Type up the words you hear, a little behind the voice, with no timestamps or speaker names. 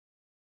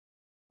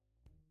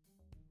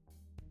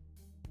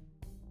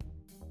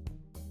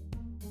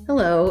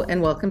Hello,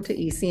 and welcome to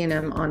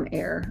EC&M On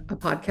Air, a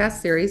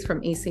podcast series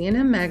from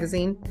EC&M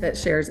Magazine that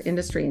shares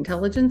industry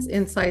intelligence,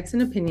 insights,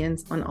 and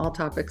opinions on all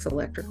topics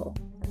electrical.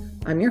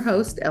 I'm your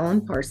host,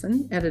 Ellen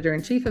Parson,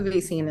 Editor-in-Chief of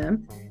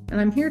EC&M,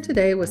 and I'm here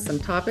today with some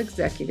top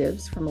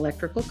executives from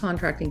electrical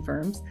contracting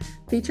firms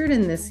featured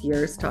in this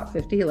year's Top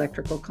 50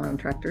 Electrical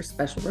Contractors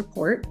Special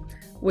Report,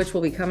 which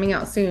will be coming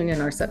out soon in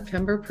our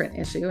September print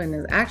issue and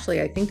is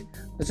actually, I think,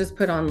 was just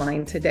put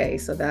online today.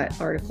 So that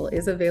article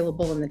is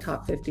available and the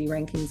top 50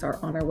 rankings are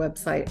on our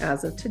website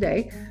as of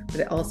today,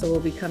 but it also will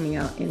be coming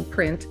out in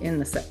print in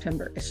the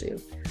September issue.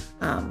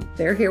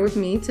 They're here with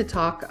me to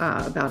talk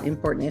about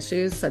important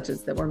issues such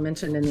as that were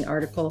mentioned in the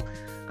article,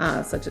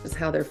 such as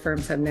how their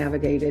firms have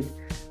navigated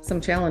some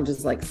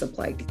challenges like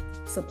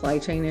supply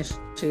chain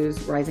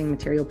issues, rising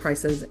material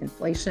prices,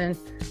 inflation,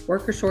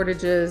 worker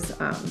shortages,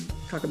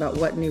 talk about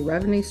what new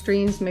revenue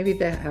streams maybe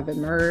they have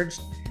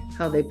emerged,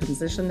 how they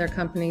position their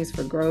companies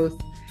for growth,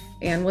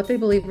 and what they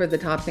believe are the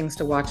top things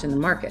to watch in the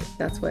market.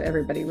 That's what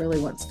everybody really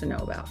wants to know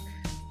about.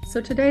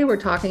 So today we're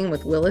talking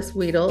with Willis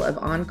Weedle of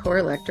Encore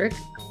Electric,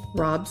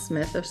 Rob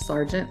Smith of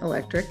Sargent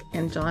Electric,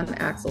 and John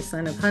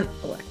Axelson of Hunt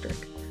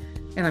Electric.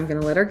 And I'm going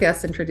to let our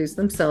guests introduce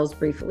themselves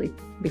briefly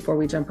before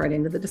we jump right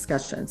into the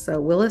discussion. So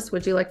Willis,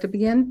 would you like to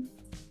begin?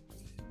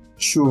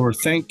 Sure.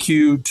 Thank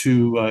you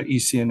to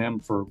EC&M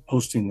for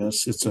hosting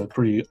this. It's a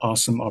pretty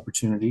awesome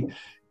opportunity.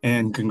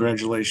 And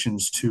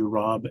congratulations to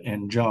Rob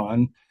and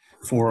John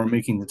for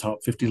making the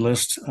top 50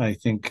 list. I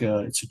think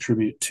it's a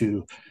tribute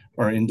to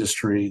our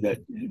industry that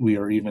we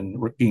are even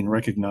being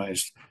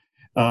recognized.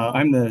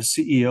 I'm the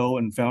CEO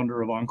and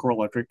founder of Encore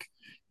Electric.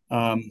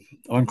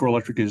 Encore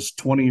Electric is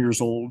 20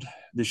 years old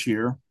this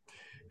year.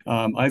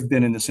 I've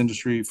been in this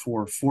industry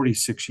for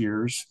 46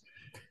 years.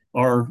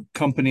 Our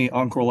company,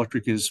 Encore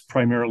Electric, is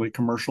primarily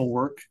commercial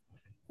work.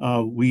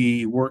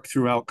 We work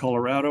throughout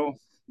Colorado,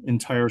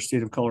 entire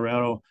state of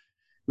Colorado.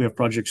 We have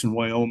projects in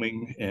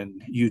Wyoming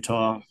and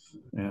Utah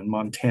and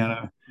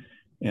Montana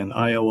and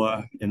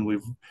Iowa, and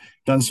we've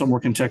done some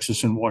work in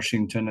Texas and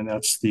Washington, and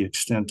that's the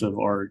extent of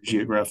our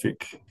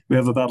geographic. We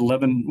have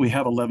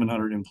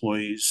 1,100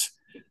 employees.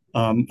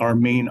 Our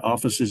main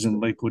office is in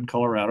Lakewood,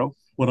 Colorado.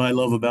 What I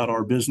love about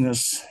our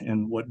business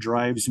and what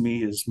drives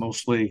me is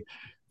mostly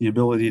the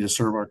ability to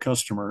serve our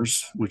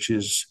customers, which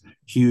is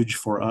huge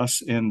for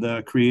us,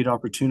 and create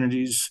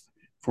opportunities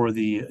for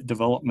the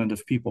development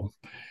of people.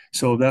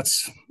 So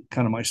that's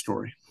kind of my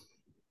story.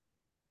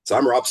 So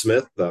I'm Rob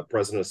Smith,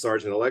 president of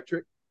Sargent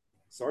Electric.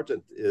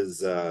 Sargent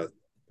is a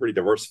pretty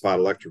diversified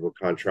electrical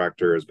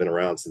contractor, has been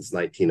around since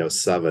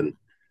 1907,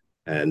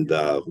 and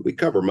we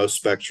cover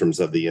most spectrums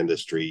of the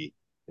industry: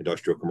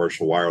 industrial,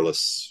 commercial,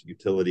 wireless,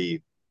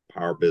 utility,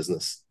 power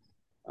business.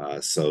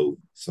 So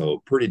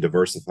pretty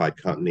diversified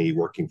company,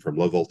 working from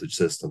low voltage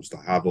systems to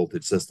high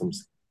voltage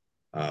systems.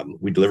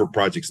 We deliver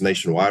projects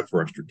nationwide for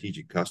our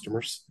strategic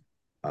customers,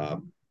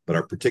 but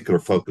our particular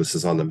focus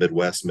is on the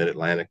Midwest,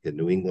 Mid-Atlantic, and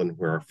New England,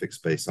 where our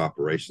fixed base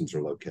operations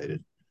are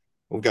located.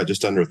 We've got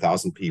just under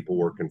 1,000 people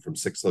working from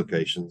 6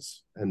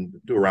 locations and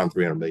do around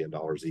 $300 million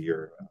a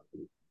year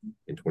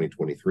in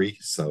 2023.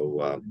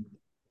 So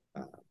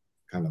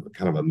kind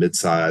of a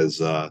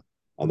mid-size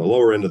on the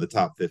lower end of the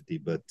top 50,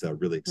 but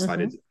really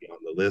excited to be on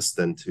the list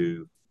and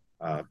to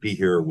be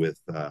here with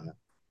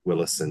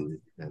Willis and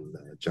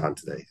John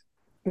today.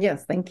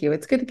 Yes, thank you.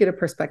 It's good to get a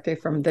perspective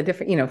from the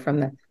different, from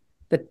the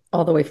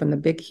all the way from the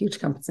big, huge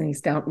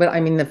companies down. But I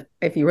mean,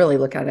 if you really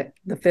look at it,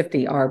 the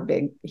 50 are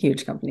big,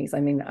 huge companies.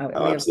 I mean, we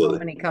have so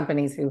many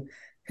companies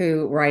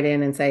who write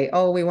in and say,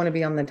 oh, we want to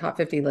be on the top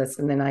 50 list.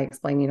 And then I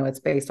explain,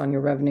 it's based on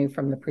your revenue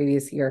from the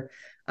previous year.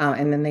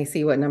 And then they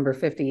see what number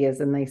 50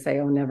 is and they say,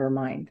 oh, never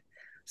mind.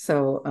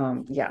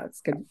 So yeah,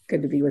 it's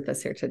good to be with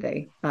us here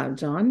today.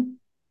 John?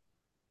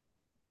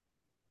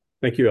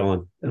 Thank you,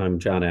 Ellen. I'm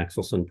John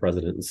Axelson,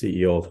 President and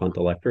CEO of Hunt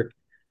Electric.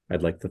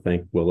 I'd like to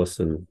thank Willis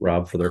and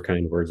Rob for their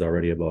kind words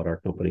already about our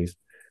companies.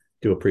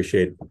 Do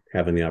appreciate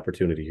having the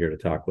opportunity here to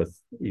talk with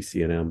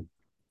EC&M.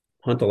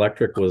 Hunt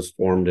Electric was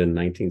formed in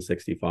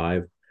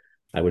 1965.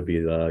 I would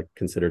be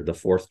considered the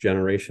 4th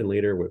generation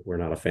leader. We're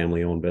not a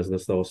family-owned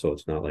business, though, so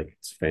it's not like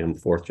it's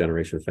 4th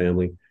generation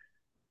family.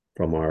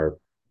 From our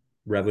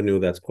revenue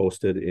that's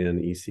posted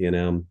in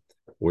EC&M,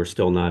 we're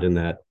still not in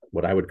that,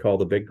 what I would call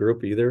the big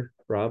group either,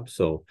 Rob.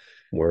 So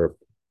we're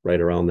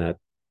right around that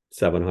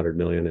 700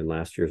 million in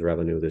last year's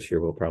revenue. This year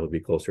we'll probably be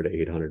closer to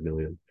 800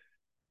 million.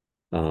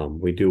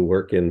 We do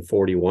work in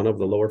 41 of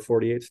the lower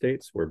 48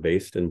 states. We're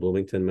based in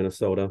Bloomington,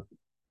 Minnesota.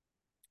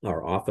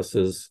 Our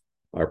offices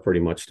are pretty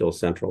much still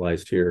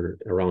centralized here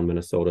around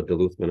Minnesota: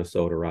 Duluth,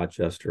 Minnesota,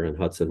 Rochester, and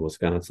Hudson,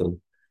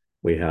 Wisconsin.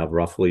 We have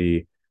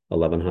roughly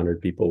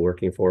 1,100 people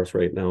working for us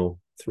right now,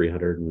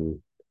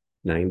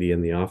 390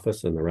 in the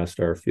office, and the rest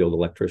are field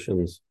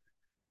electricians.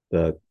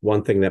 The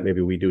one thing that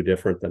maybe we do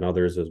different than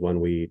others is when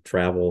we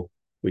travel,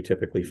 we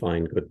typically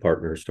find good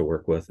partners to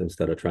work with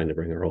instead of trying to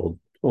bring our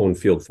own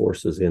field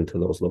forces into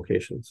those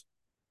locations.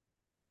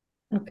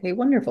 Okay,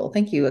 wonderful.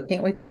 Thank you. I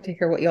can't wait to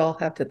hear what you all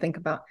have to think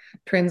about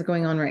trends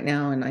going on right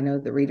now. And I know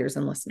the readers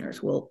and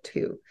listeners will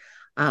too.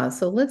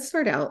 So let's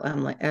start out,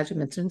 like, as you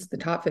mentioned, the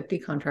top 50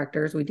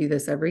 contractors. We do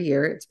this every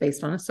year. It's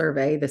based on a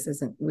survey. This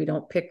isn't, we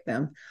don't pick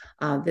them.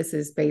 This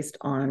is based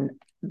on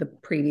the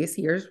previous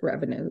year's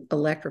revenue,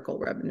 electrical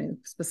revenue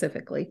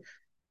specifically.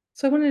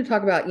 So I wanted to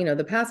talk about,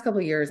 the past couple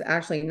of years,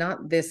 actually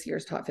not this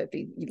year's top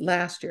 50,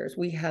 last year's,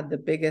 we had the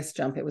biggest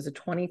jump. It was a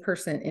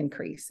 20%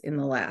 increase in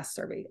the last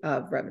survey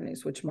of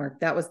revenues, which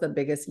that was the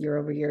biggest year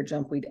over year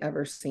jump we'd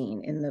ever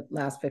seen in the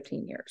last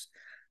 15 years.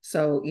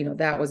 So,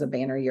 that was a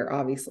banner year,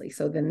 obviously.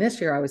 So then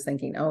this year I was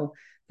thinking, oh,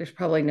 there's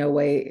probably no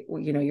way,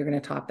 you're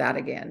going to top that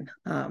again.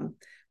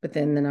 But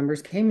then the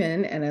numbers came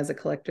in, and as a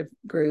collective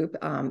group,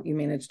 you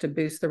managed to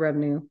boost the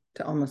revenue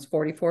to almost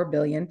 44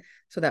 billion.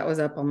 So that was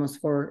up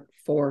almost four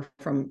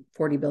from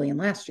 40 billion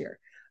last year.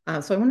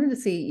 So I wanted to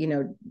see,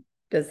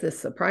 does this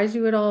surprise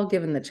you at all,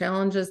 given the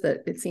challenges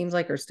that it seems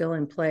like are still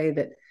in play,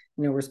 that,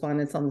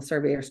 respondents on the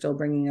survey are still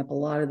bringing up a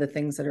lot of the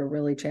things that are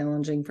really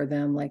challenging for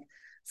them, like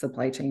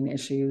supply chain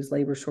issues,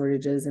 labor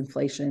shortages,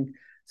 inflation.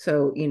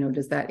 So,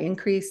 does that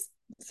increase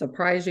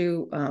surprise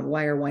you?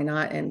 Why or why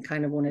not? And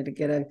kind of wanted to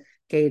get a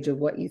gauge of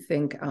what you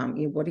think,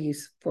 what do you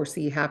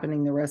foresee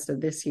happening the rest of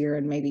this year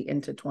and maybe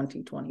into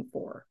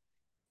 2024?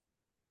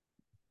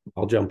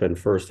 I'll jump in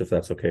first, if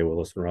that's okay,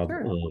 Willis and Rob.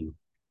 Sure.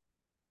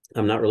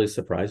 I'm not really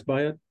surprised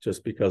by it,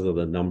 just because of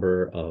the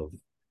number of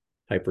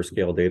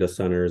hyperscale data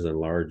centers and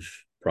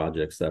large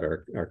projects that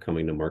are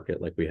coming to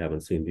market like we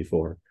haven't seen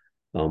before.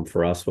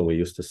 For us, when we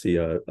used to see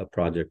a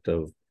project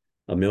of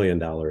 $1 million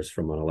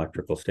from an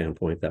electrical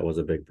standpoint, that was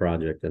a big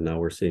project. And now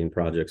we're seeing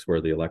projects where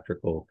the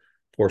electrical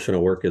portion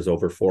of work is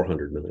over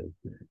 400 million.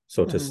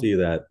 So to see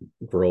that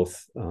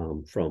growth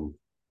from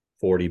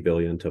 40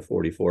 billion to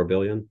 44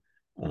 billion,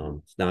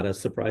 it's not as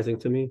surprising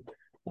to me.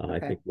 I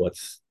think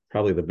what's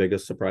probably the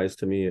biggest surprise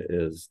to me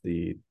is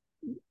the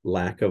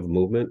lack of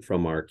movement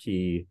from our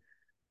key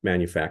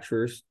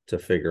manufacturers to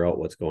figure out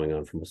what's going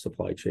on from a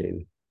supply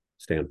chain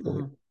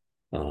standpoint.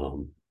 I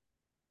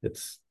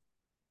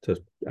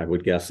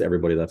would guess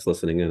everybody that's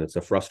listening in, it's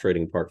a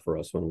frustrating part for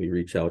us when we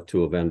reach out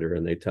to a vendor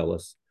and they tell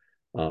us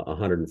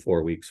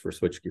 104 weeks for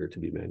switchgear to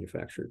be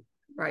manufactured.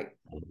 Right.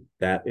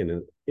 That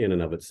in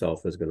and of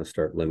itself is going to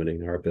start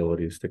limiting our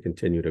abilities to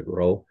continue to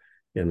grow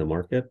in the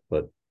market.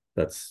 But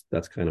that's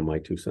kind of my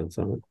 2 cents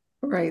on it.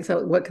 Right.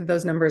 So what could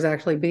those numbers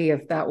actually be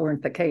if that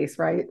weren't the case,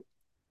 right?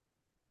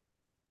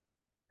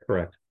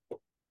 Correct.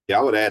 Yeah,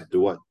 I would add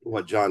to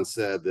what John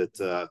said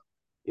that,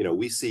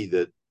 we see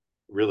that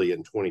really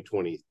in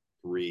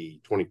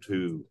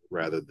 2022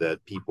 rather,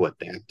 that people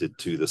adapted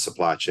to the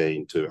supply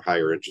chain, to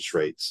higher interest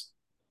rates.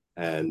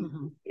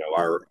 And,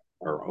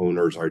 our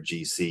owners, our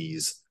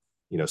GCs,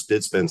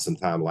 did spend some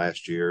time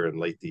last year and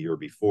late the year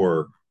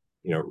before,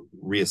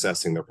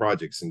 reassessing their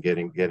projects and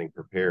getting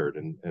prepared.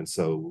 And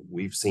so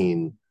we've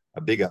seen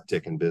a big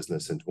uptick in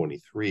business in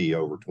 23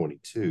 over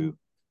 22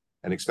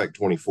 and expect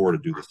 24 to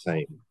do the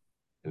same.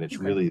 And it's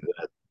really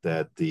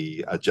that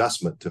the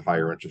adjustment to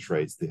higher interest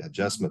rates, the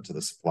adjustment to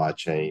the supply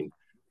chain,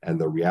 and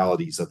the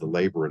realities of the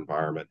labor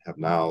environment have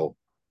now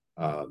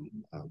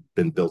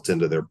been built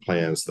into their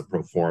plans, the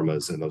pro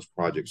formas, and those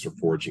projects are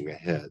forging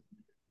ahead.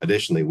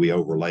 Additionally, we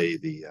overlay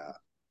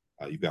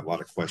you've got a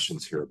lot of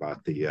questions here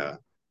about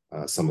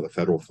some of the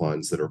federal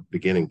funds that are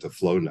beginning to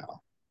flow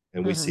now.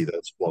 And we see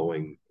those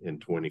flowing in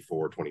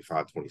 24,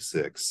 25,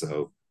 26.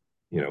 So,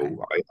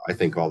 I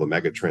think all the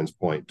mega trends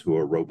point to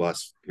a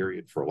robust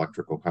period for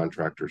electrical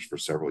contractors for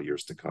several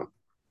years to come.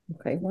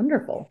 Okay,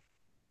 wonderful.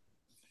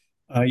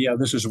 Yeah,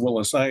 this is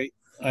Willis. I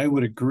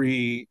would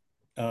agree.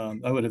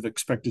 I would have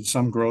expected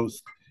some growth.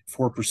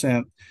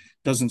 4%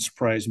 doesn't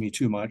surprise me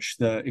too much.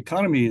 The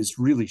economy is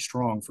really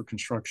strong for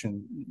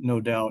construction, no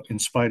doubt, in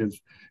spite of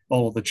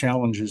all of the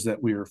challenges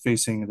that we are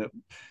facing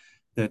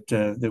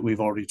that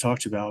we've already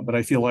talked about. But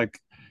I feel like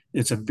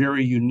it's a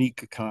very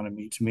unique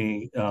economy to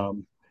me.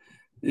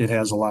 It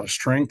has a lot of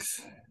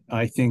strength.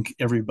 I think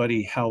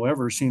everybody,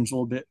 however, seems a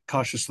little bit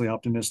cautiously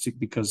optimistic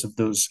because of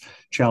those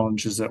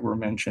challenges that were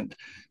mentioned.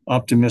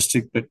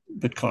 Optimistic,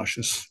 but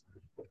cautious.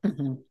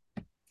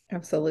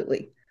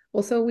 Absolutely.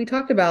 Well, so we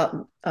talked about,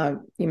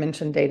 you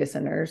mentioned data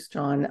centers,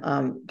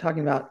 John,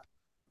 talking about,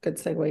 good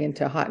segue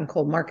into hot and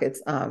cold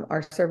markets.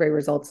 Our survey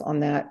results on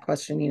that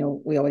question,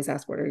 we always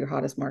ask, what are your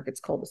hottest markets,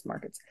 coldest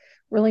markets?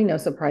 Really no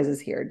surprises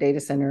here. Data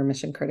center,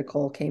 mission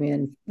critical came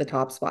in the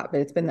top spot,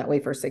 but it's been that way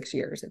for 6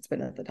 years. It's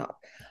been at the top.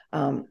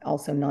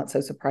 Also not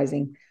so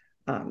surprising,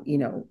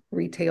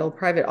 retail,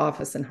 private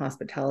office, and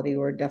hospitality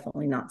were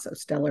definitely not so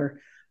stellar.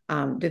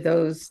 Do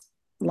those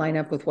line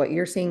up with what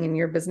you're seeing in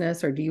your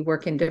business, or do you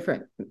work in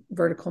different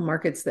vertical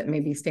markets that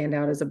maybe stand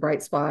out as a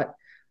bright spot,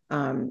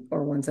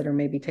 or ones that are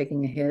maybe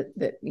taking a hit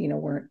that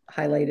weren't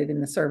highlighted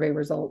in the survey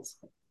results?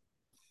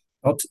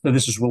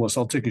 This is Willis.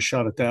 I'll take a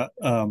shot at that.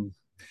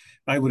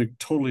 I would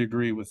totally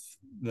agree with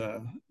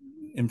the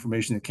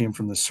information that came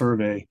from the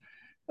survey.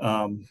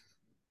 I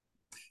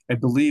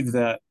believe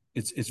that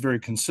it's very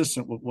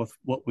consistent with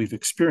what we've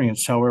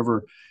experienced.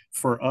 However,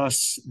 for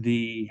us,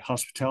 the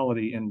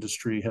hospitality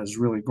industry has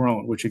really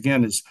grown, which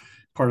again is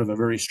part of a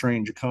very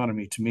strange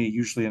economy to me.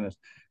 Usually in a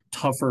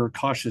tougher,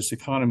 cautious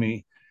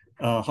economy,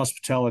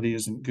 hospitality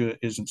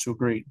isn't so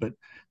great, but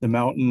the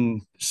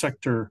mountain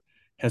sector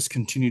has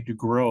continued to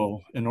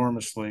grow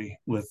enormously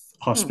with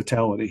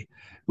hospitality,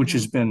 which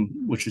has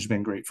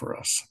been great for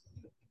us.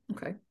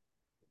 Okay.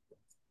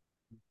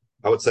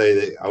 I would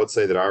say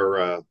that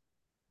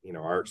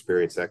our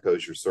experience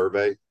echoes your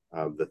survey.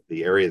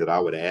 The area that I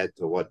would add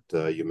to what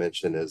you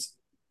mentioned is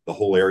the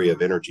whole area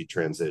of energy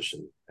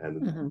transition,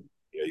 and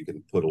you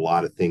can put a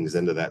lot of things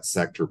into that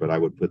sector, but I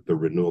would put the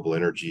renewable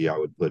energy, I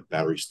would put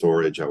battery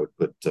storage, I would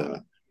put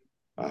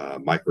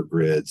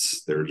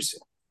microgrids. There's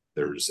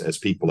as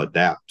people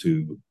adapt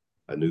to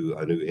a new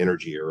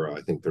energy era,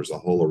 I think there's a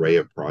whole array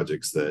of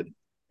projects that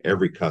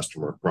every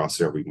customer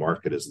across every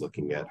market is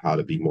looking at how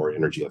to be more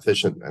energy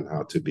efficient and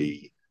how to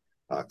be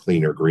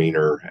cleaner,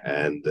 greener,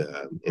 and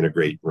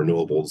integrate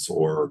renewables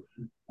or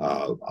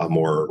a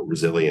more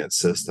resilient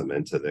system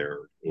into their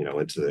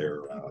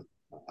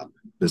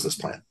business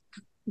plan.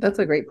 That's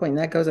a great point.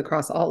 That goes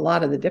across a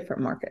lot of the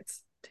different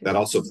markets too. That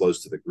also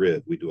flows to the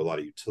grid. We do a lot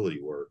of utility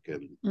work,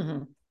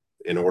 and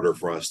in order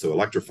for us to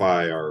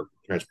electrify our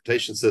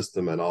transportation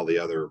system and all the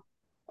other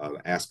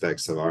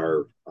aspects of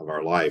our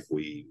life,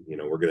 we're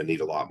going to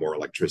need a lot more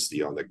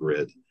electricity on the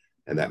grid.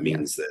 And that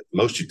means that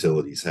most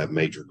utilities have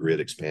major grid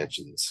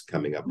expansions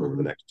coming up over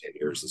the next 10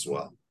 years as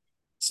well.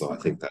 So I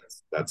think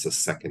that's a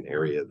second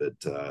area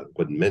that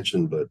wasn't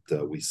mentioned,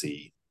 but we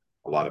see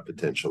a lot of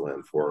potential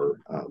in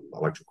for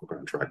electrical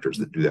contractors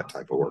that do that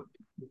type of work.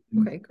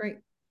 Okay, great.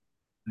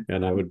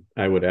 And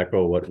I would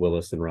echo what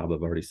Willis and Rob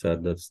have already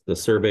said. That's the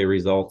survey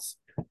results,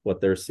 what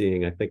they're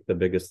seeing. I think the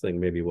biggest thing,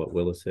 maybe what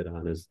Willis hit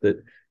on, is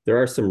that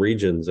there are some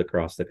regions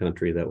across the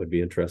country that would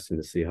be interesting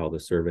to see how the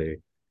survey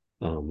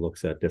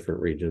looks at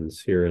different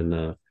regions. Here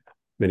in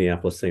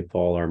Minneapolis, St.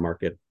 Paul, our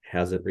market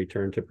hasn't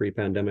returned to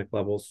pre-pandemic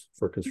levels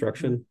for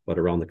construction, but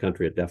around the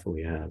country, it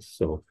definitely has.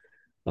 So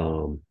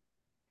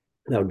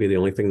that would be the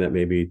only thing that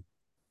maybe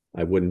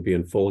I wouldn't be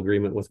in full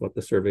agreement with what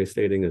the survey is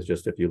stating, is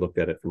just if you looked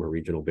at it from a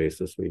regional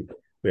basis.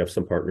 We have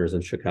some partners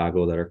in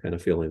Chicago that are kind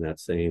of feeling that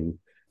same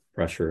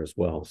pressure as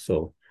well.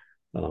 So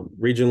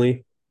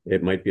regionally,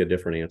 it might be a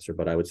different answer,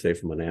 but I would say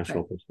from a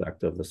national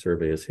perspective, the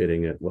survey is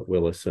hitting at what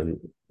Willis and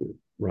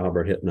Rob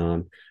are hitting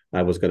on.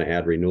 I was going to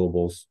add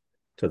renewables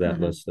to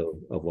that list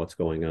of what's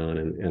going on,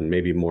 and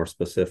maybe more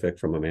specific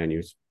from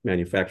a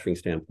manufacturing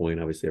standpoint.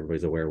 Obviously,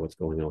 everybody's aware of what's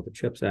going on with the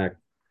CHIPS Act,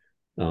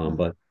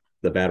 but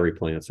the battery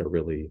plants are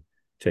really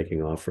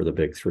taking off for the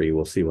big three.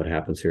 We'll see what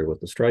happens here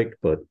with the strike,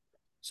 but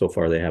so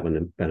far they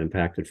haven't been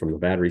impacted from the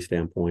battery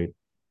standpoint.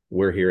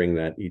 We're hearing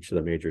that each of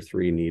the major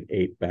three need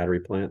 8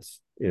 battery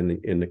plants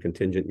in the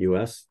contingent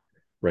U.S.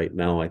 Right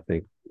now, I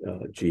think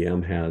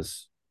GM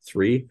has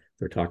 3.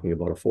 They're talking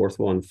about a 4th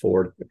one.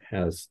 Ford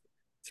has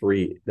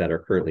 3 that are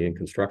currently in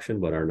construction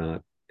but are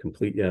not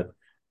complete yet.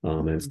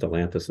 And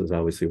Stellantis is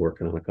obviously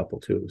working on a couple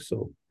too.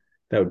 So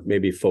that would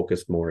maybe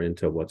focus more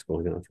into what's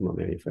going on from a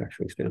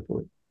manufacturing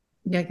standpoint.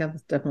 Yeah,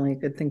 that's definitely a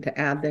good thing to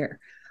add there.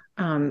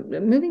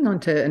 Moving on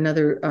to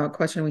another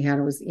question we had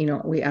was,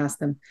 we asked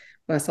them,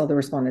 I saw the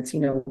respondents,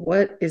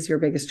 what is your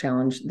biggest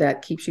challenge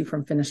that keeps you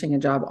from finishing a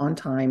job on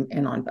time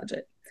and on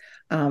budget?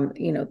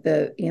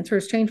 The answer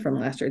has changed from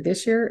last year.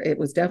 This year, it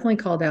was definitely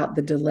called out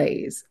the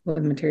delays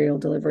with material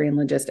delivery and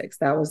logistics.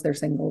 That was their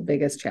single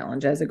biggest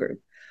challenge as a group.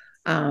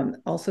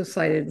 Also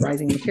cited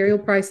rising material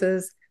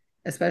prices,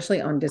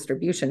 especially on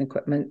distribution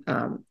equipment.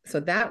 So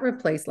that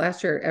replaced,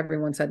 last year,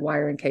 everyone said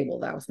wire and cable.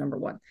 That was number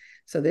 1.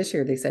 So this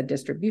year they said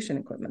distribution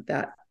equipment.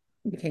 That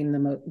became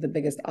the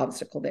biggest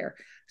obstacle there.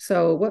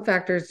 So what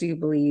factors do you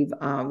believe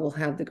will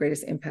have the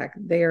greatest impact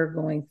there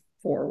going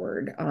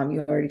forward?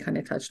 You already kind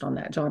of touched on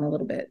that, John, a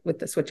little bit with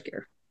the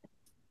switchgear.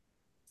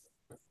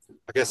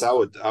 I guess I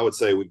would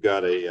say we've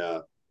got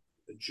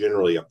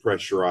generally a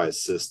pressurized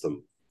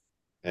system.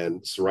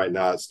 And so right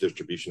now it's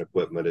distribution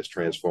equipment, it's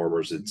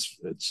transformers,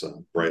 it's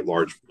bright,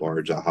 large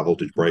high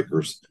voltage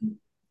breakers.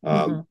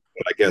 But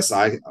I guess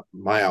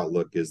my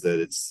outlook is that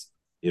it's,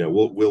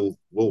 we'll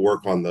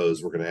work on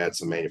those. We're going to add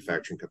some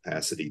manufacturing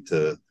capacity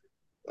to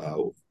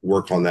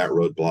work on that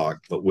roadblock.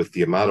 But with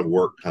the amount of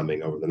work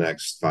coming over the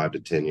next 5 to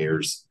 10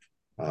 years,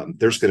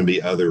 there's going to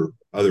be other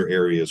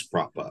areas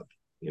crop up.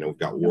 We've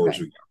got wars,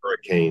 we've got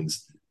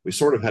hurricanes. We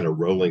sort of had a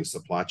rolling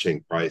supply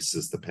chain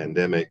crisis, the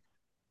pandemic.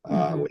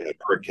 We had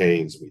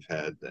hurricanes, we've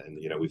had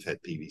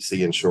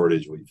PVC in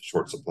shortage, we've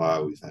short supply,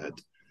 we've had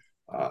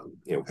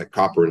had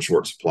copper in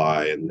short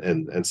supply,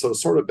 and so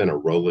it's sort of been a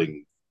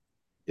rolling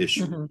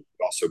issue. We've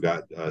also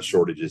got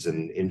shortages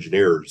in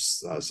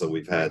engineers, so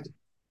we've had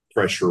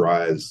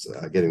pressurized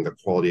getting the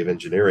quality of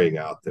engineering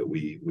out that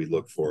we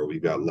look for.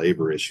 We've got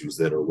labor issues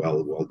that are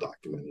well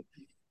documented.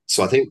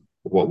 So I think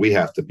what we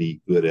have to be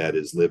good at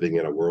is living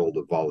in a world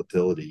of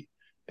volatility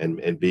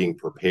and being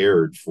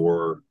prepared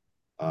for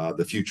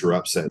the future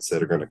upsets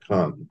that are going to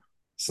come.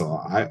 So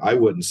I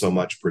wouldn't so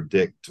much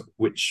predict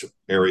which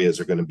areas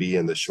are going to be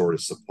in the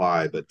shortest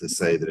supply, but to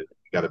say that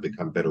we've got to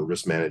become better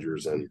risk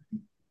managers and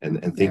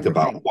think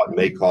about what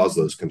may cause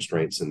those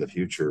constraints in the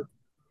future,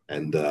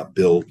 and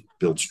build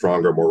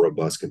stronger, more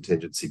robust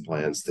contingency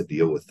plans to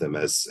deal with them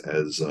as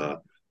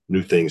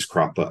new things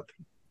crop up.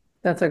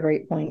 That's a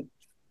great point.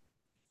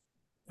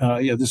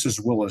 Yeah, this is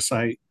Willis.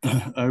 I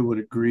would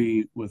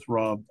agree with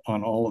Rob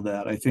on all of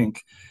that. I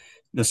think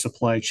the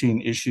supply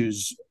chain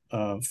issues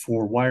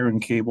for wire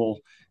and cable,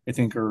 I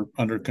think, are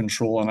under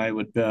control, and I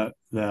would bet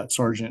that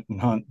Sargent and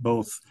Hunt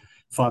both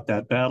fought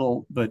that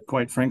battle. But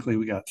quite frankly,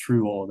 we got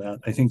through all of that.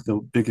 I think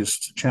the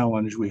biggest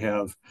challenge we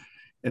have,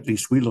 at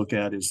least we look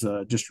at, is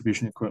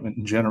distribution equipment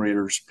and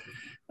generators.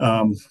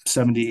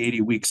 70,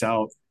 80 weeks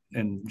out,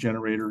 and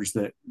generators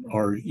that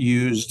are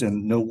used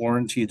and no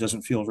warranty, it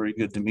doesn't feel very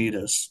good to me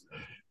to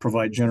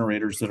provide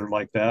generators that are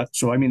like that.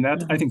 So, I mean,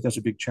 that I think that's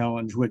a big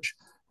challenge, which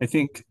I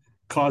think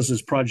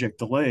causes project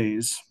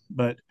delays.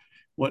 But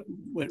what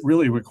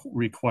really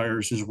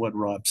requires is what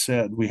Rob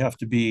said. We have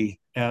to be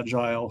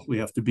agile. We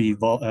have to be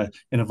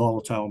in a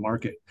volatile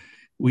market.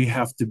 We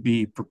have to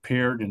be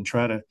prepared and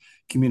try to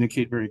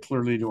communicate very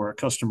clearly to our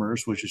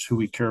customers, which is who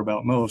we care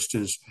about most,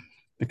 is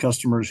the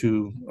customers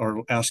who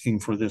are asking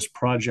for this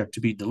project to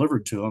be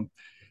delivered to them.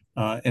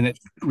 And it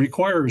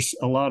requires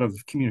a lot of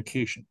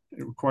communication.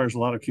 It requires a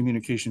lot of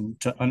communication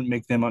to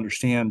make them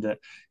understand that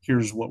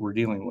here's what we're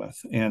dealing with,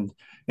 and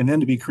then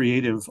to be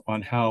creative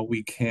on how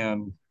we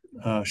can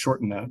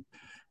shorten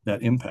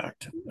that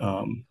impact.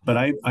 But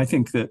I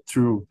think that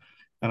through,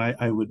 and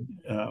I would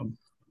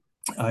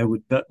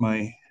bet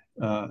a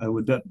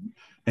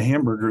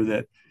hamburger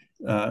that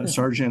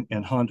Sargent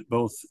and Hunt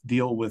both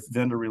deal with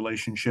vendor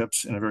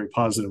relationships in a very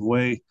positive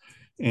way.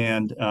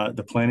 And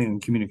the planning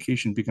and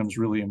communication becomes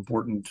really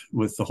important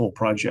with the whole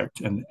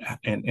project and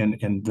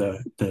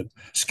the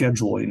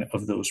scheduling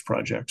of those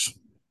projects.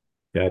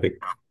 Yeah, I think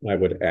I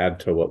would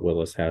add to what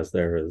Willis has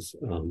there is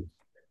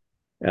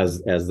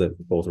as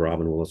both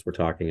Rob and Willis were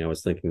talking, I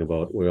was thinking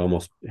about we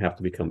almost have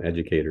to become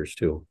educators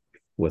too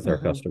with our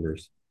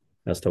customers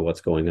as to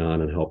what's going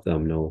on and help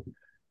them know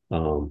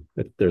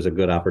that there's a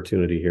good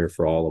opportunity here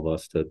for all of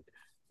us to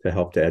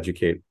help to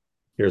educate.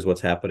 Here's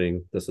what's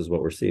happening. This is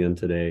what we're seeing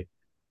today.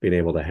 Being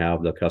able to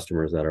have the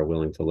customers that are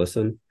willing to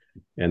listen.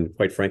 And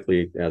quite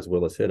frankly, as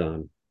Willis hit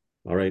on,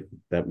 all right,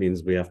 that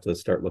means we have to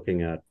start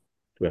looking at,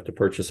 we have to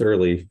purchase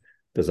early.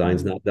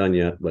 Design's not done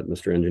yet, but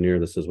Mr. Engineer,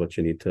 this is what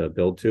you need to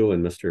build to.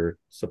 And Mr.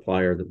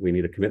 Supplier, that we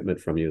need a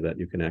commitment from you that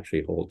you can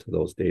actually hold to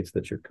those dates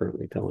that you're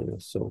currently telling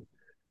us. So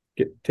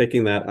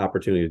taking that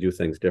opportunity to do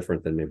things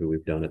different than maybe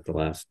we've done it the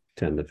last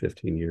 10 to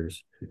 15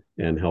 years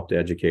and help to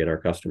educate our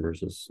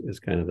customers is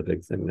kind of the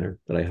big thing there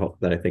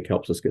that I think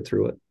helps us get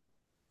through it.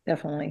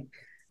 Definitely.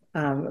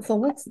 So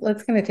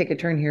let's kind of take a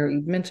turn here.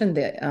 You mentioned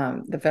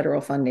the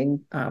federal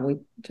funding. We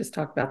just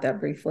talked about that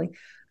briefly.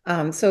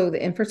 So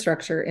the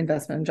Infrastructure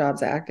Investment and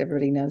Jobs Act,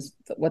 everybody knows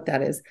what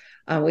that is.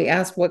 We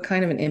asked what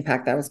kind of an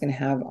impact that was going to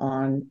have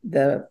on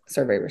the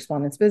survey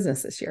respondents'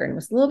 business this year. And it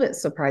was a little bit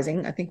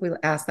surprising. I think we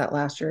asked that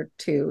last year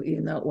too,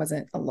 even though it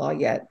wasn't a law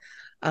yet,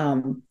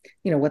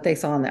 what they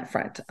saw on that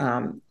front.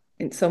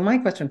 And so my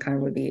question kind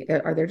of would be,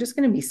 are there just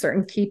going to be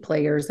certain key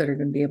players that are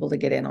going to be able to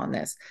get in on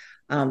this?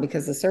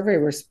 Because the survey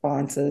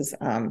responses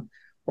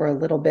were a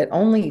little bit,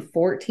 only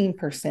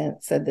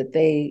 14% said that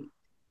they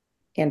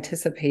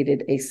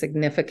anticipated a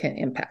significant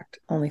impact,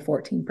 only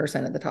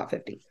 14% of the top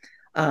 50.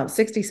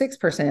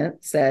 66%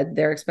 said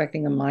they're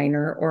expecting a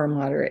minor or a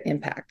moderate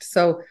impact.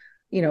 So,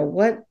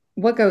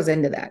 what goes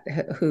into that?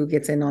 Who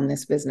gets in on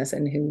this business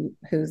and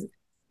who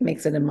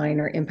makes it a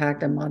minor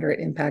impact, a moderate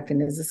impact?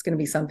 And is this going to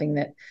be something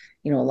that,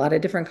 a lot of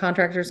different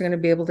contractors are going to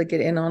be able to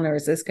get in on, or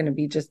is this going to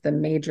be just the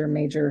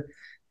major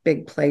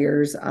big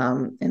players,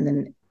 and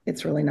then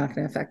it's really not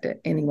going to affect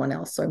anyone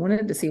else? So I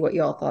wanted to see what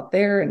you all thought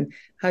there and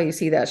how you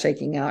see that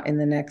shaking out in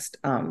the next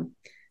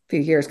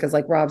few years. Because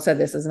like Rob said,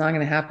 this is not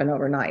going to happen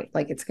overnight.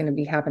 Like it's going to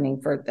be happening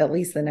for at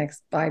least the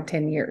next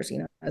 5-10 years,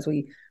 as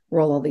we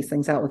roll all these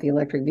things out with the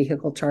electric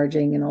vehicle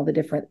charging and all the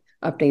different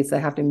updates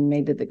that have to be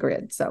made to the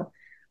grid. So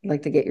I'd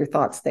like to get your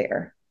thoughts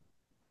there.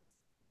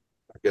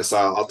 I guess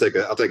I'll take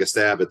a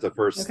stab at the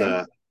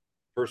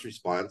first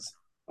response.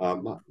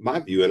 My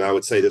view, and I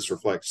would say this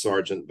reflects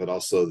Sargent, but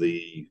also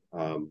the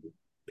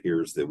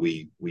peers that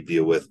we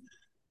deal with,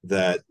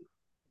 that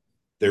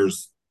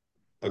there's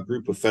a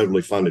group of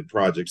federally funded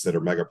projects that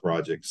are mega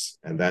projects,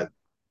 and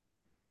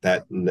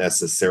that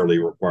necessarily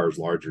requires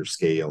larger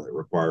scale. It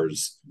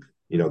requires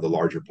the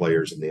larger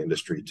players in the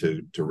industry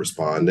to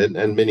respond,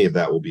 and many of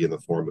that will be in the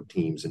form of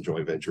teams and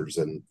joint ventures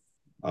and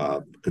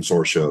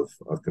consortia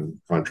of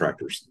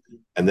contractors.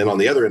 And then on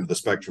the other end of the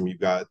spectrum,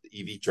 you've got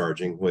EV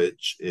charging,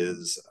 which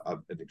is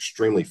an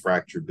extremely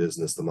fractured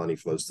business. The money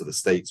flows to the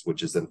states,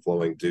 which is then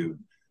flowing to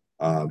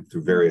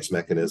through various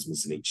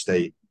mechanisms in each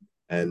state,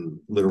 and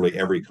literally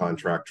every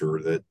contractor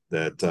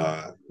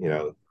that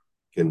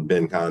can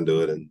bend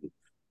conduit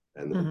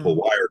and pull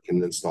wire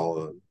can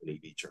install an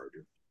EV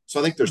charger. So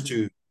I think there's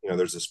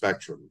there's a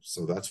spectrum.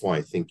 So that's why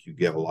I think you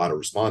get a lot of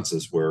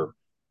responses where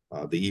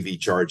the EV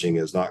charging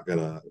is not going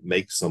to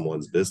make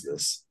someone's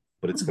business,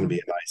 but it's going to be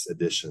a nice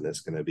addition.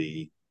 It's going to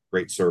be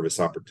great service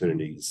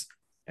opportunities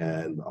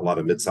and a lot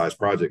of mid-sized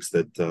projects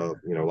that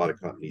a lot of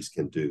companies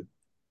can do.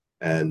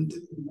 And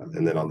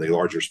then on the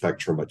larger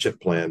spectrum, a chip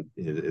plant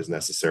is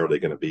necessarily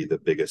going to be the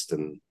biggest,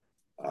 and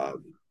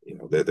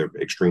they're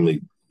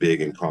extremely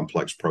big and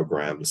complex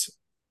programs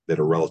that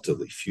are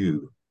relatively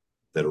few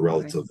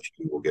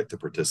will get to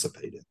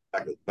participate in.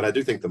 But I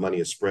do think the money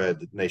is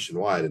spread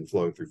nationwide and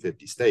flowing through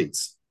 50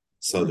 states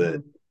so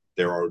that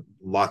there are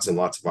lots and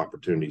lots of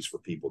opportunities for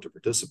people to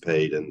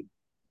participate. And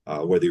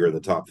whether you're in the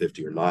top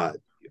 50 or not,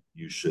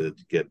 you should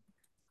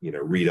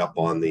read up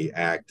on the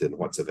act and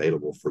what's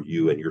available for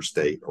you in your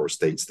state or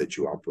states that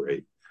you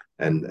operate,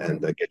 and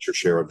get your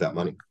share of that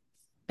money.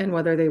 And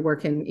whether they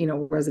work in,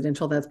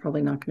 residential, that's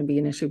probably not going to be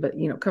an issue, but,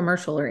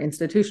 commercial or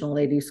institutional,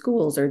 they do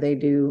schools or they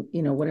do,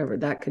 whatever,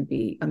 that could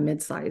be a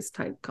mid-sized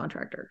type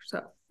contractor.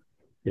 So.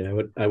 Yeah,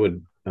 I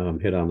would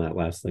hit on that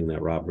last thing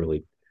that Rob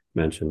really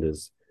mentioned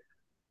is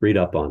read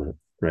up on it,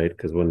 right?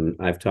 Because when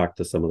I've talked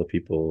to some of the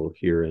people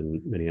here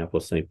in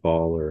Minneapolis, St.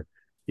 Paul, or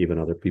even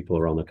other people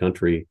around the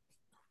country,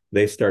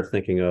 they start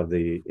thinking of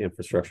the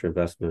Infrastructure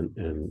Investment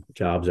and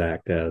Jobs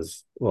Act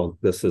as, well,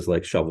 this is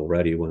like shovel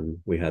ready when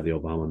we had the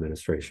Obama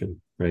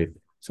administration, right?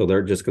 So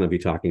they're just going to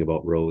be talking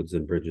about roads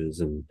and bridges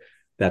and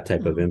that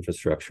type of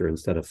infrastructure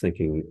instead of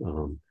thinking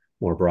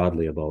more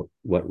broadly about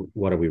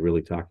what are we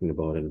really talking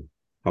about and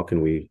how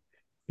can we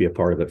be a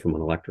part of it from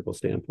an electrical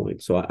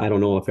standpoint. So I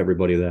don't know if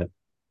everybody that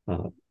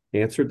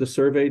answered the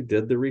survey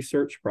did the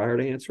research prior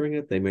to answering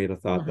it. They may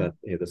have thought that,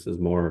 hey, this is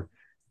more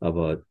of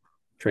a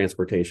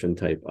transportation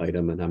type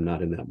item and I'm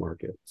not in that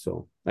market.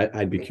 So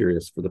I'd be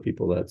curious for the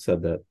people that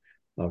said that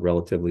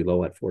relatively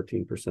low at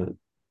 14%,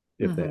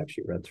 if they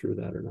actually read through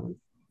that or not.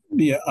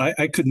 Yeah,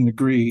 I couldn't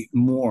agree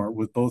more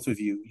with both of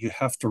you. You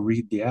have to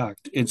read the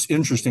act. It's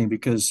interesting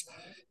because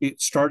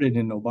it started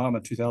in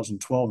Obama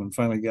 2012 and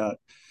finally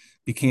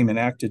became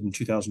enacted in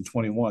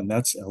 2021.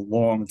 That's a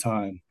long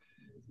time.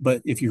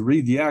 But if you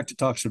read the act, it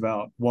talks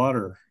about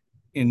water,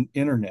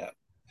 internet,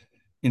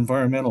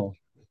 environmental,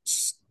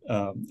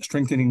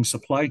 strengthening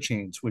supply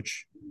chains,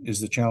 which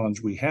is the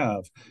challenge we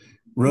have.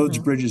 Roads,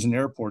 bridges, and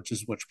airports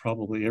is what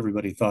probably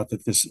everybody thought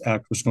that this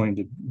act was going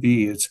to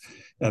be. It's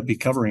be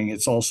covering.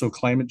 It's also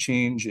climate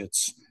change. It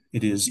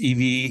is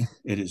EV.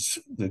 It is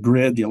the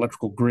grid, the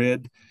electrical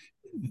grid.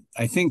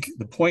 I think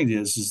the point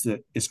is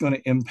that it's going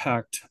to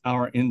impact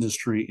our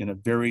industry in a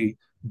very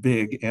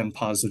big and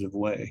positive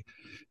way.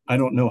 I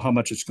don't know how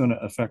much it's going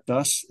to affect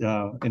us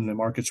in the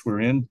markets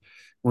we're in.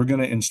 We're going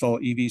to install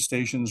EV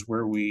stations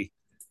where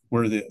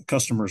the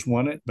customers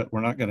want it, but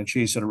we're not going to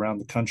chase it around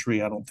the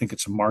country. I don't think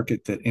it's a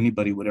market that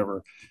anybody would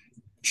ever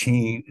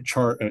challenge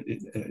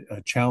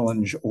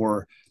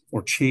or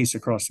chase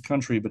across the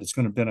country, but it's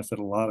going to benefit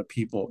a lot of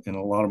people in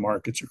a lot of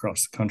markets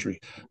across the country.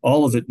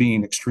 All of it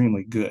being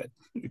extremely good.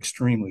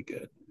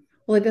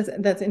 Well, it does.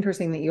 That's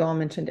interesting that you all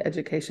mentioned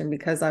education,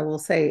 because I will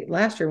say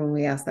last year when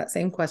we asked that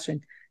same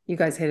question, you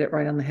guys hit it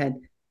right on the head.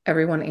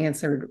 Everyone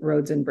answered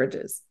roads and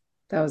bridges.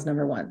 That was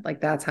number one. Like,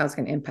 that's how it's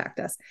going to impact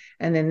us.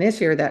 And then this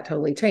year that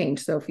totally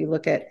changed. So if you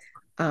look at,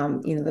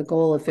 the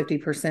goal of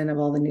 50% of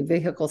all the new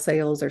vehicle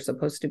sales are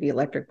supposed to be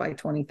electric by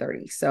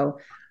 2030. So,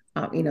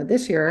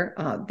 this year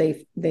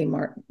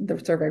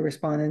the survey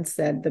respondents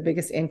said the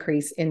biggest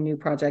increase in new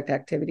project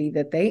activity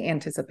that they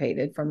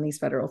anticipated from these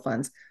federal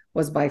funds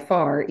was by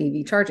far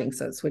EV charging.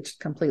 So it switched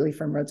completely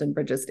from roads and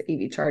bridges to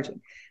EV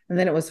charging. And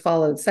then it was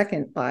followed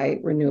second by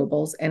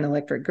renewables and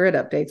electric grid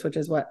updates, which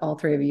is what all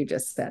three of you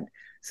just said.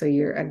 So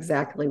you're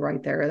exactly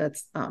right there.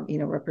 That's,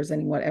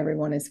 representing what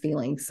everyone is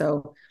feeling.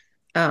 So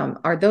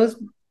are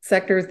those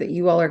sectors that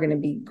you all are going to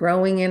be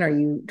growing in? Are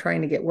you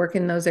trying to get work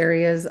in those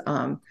areas?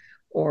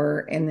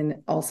 And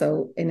then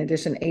also, in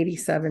addition,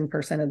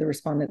 87% of the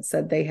respondents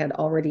said they had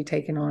already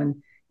taken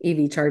on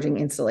EV charging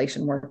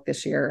installation work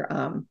this year.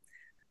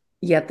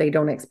 Yet they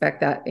don't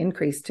expect that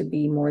increase to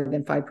be more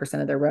than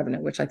 5% of their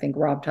revenue, which I think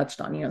Rob touched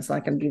on. It's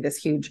not going to be this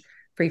huge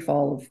free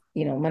fall of,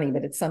 money,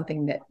 but it's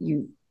something that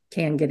you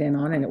can get in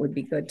on, and it would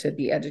be good to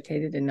be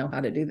educated and know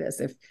how to do this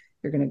if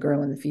you're going to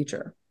grow in the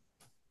future.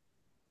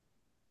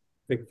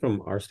 I think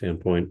from our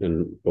standpoint,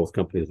 and both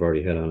companies have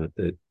already hit on it,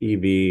 that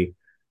EV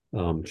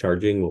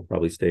charging will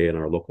probably stay in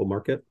our local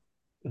market.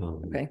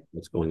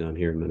 What's going on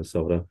here in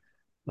Minnesota.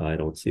 I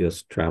don't see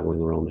us traveling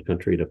around the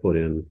country to put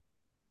in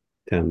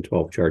 10,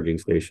 12 charging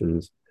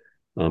stations,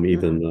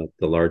 even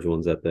the large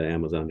ones at the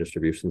Amazon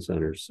distribution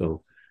centers.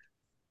 So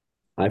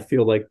I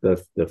feel like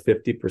the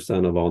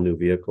 50% of all new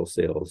vehicle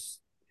sales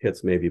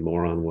hits maybe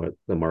more on what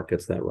the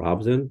markets that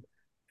Rob's in,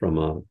 from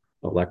a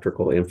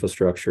electrical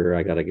infrastructure.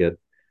 I got to get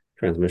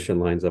transmission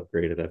lines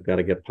upgraded. I've got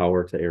to get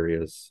power to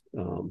areas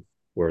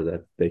where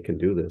that they can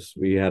do this.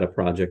 We had a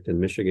project in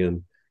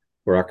Michigan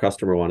where our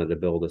customer wanted to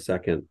build a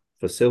second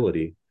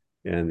facility,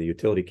 and the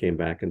utility came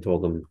back and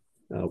told them,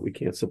 we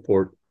can't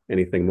support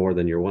anything more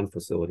than your one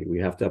facility. We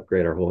have to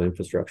upgrade our whole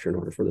infrastructure in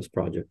order for this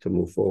project to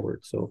move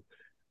forward. So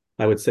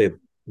I would say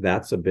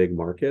that's a big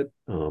market.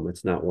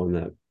 It's not one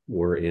that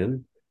we're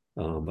in,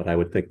 but I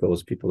would think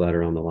those people that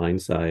are on the line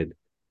side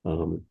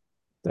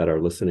that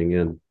are listening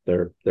in,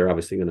 they're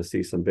obviously going to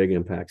see some big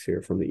impacts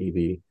here from the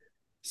EV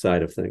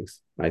side of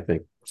things, I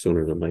think,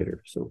 sooner than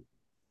later. So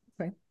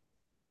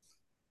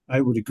I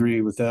would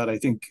agree with that. I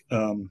think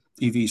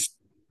EVs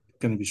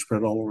going to be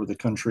spread all over the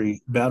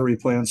country. Battery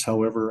plants,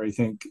 however, I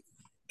think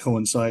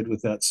coincide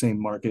with that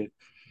same market.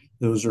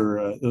 Those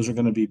are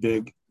going to be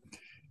big.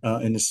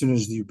 And as soon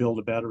as you build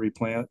a battery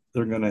plant,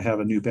 they're going to have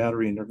a new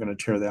battery and they're going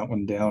to tear that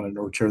one down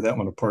or tear that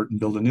one apart and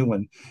build a new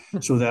one.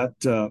 So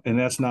and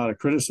that's not a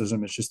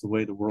criticism. It's just the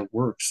way the world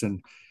works.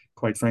 And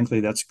quite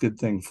frankly, that's a good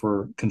thing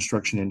for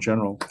construction in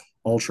general,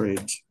 all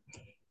trades.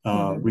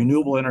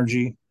 Renewable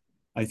energy,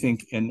 I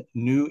think, and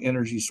new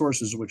energy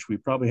sources, which we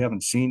probably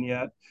haven't seen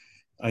yet.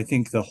 I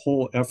think the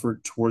whole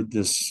effort toward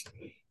this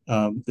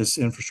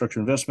Infrastructure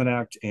Investment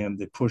Act and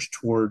the push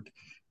toward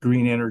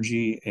green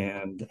energy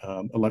and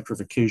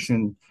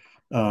electrification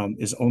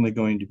is only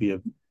going to be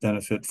a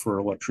benefit for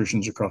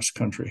electricians across the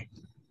country.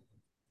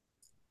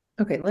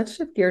 Okay, let's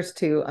shift gears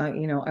to,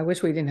 I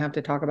wish we didn't have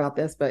to talk about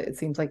this, but it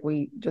seems like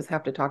we just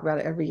have to talk about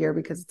it every year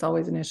because it's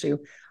always an issue.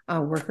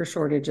 Worker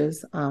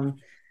shortages.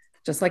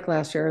 Just like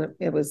last year,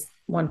 it was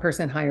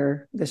 1%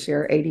 higher this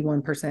year,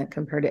 81%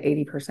 compared to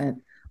 80%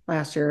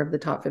 last year of the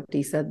top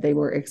 50 said they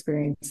were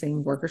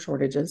experiencing worker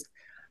shortages.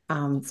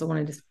 So I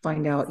wanted to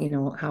find out,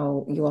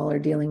 how you all are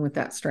dealing with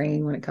that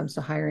strain when it comes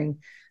to hiring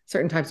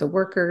certain types of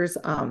workers.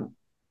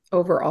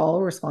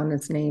 Overall,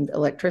 respondents named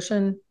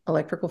electrician,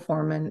 electrical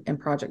foreman, and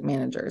project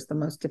managers, the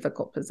most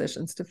difficult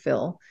positions to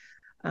fill.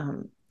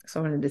 So I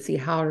wanted to see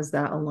how does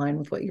that align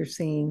with what you're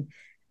seeing.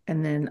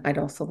 And then I'd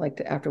also like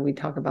to, after we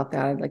talk about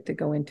that, I'd like to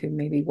go into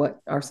maybe what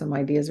are some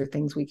ideas or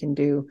things we can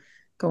do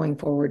going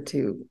forward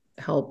to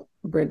help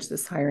bridge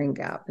this hiring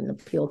gap and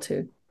appeal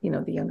to,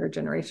 the younger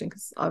generation,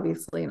 because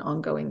obviously an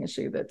ongoing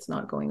issue that's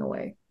not going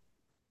away.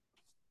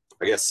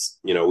 I guess,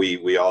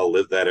 we all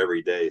live that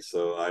every day.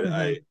 So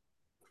I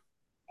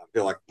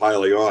feel like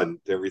piling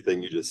on to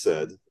everything you just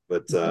said,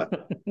 but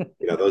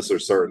those are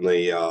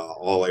certainly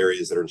all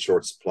areas that are in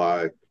short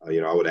supply.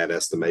 I would add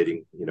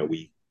estimating.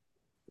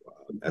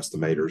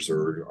 Estimators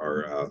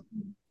are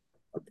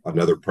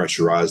another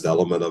pressurized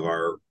element of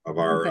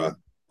our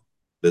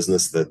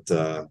business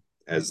that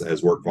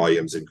as work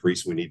volumes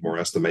increase, we need more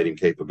estimating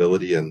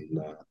capability, and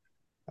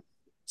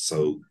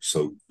so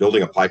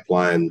building a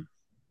pipeline,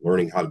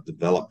 learning how to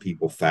develop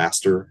people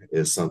faster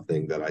is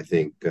something that I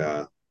think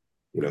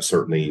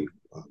certainly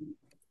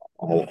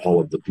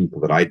all of the people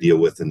that I deal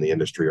with in the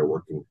industry are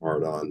working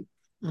hard on.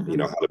 How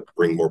to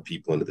bring more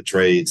people into the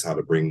trades, how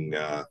to bring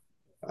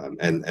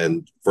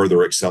and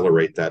further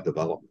accelerate that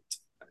development.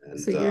 And,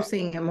 so you're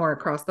seeing it more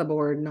across the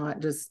board,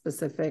 not just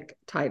specific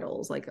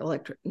titles like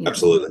electric.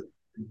 Absolutely.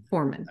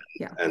 Foreman.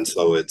 Yeah. And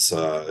so it's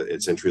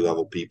entry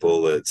level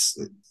people. It's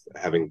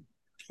having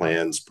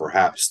plans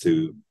perhaps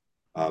to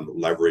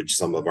leverage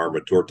some of our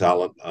mature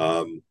talent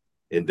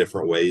in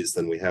different ways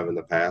than we have in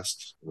the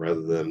past,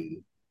 rather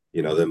than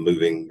them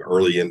moving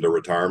early into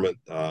retirement,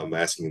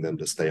 asking them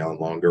to stay on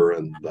longer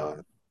and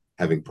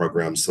having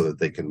programs so that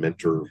they can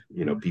mentor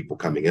people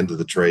coming into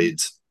the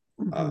trades.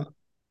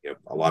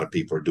 A lot of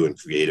people are doing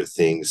creative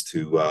things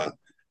to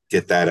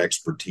get that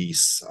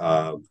expertise.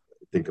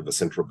 Think of a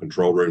central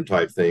control room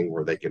type thing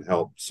where they can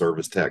help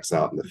service techs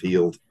out in the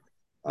field,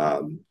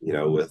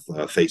 with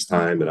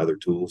FaceTime and other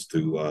tools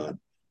to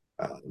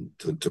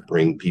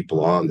bring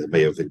people on that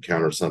may have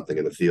encountered something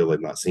in the field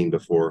they've not seen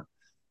before.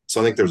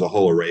 So I think there's a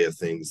whole array of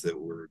things that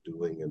we're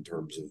doing in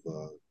terms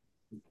of,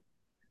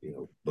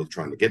 both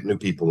trying to get new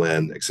people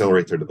in,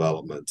 accelerate their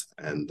development,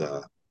 and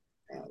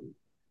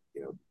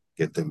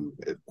get them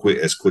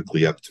as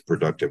quickly up to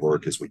productive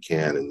work as we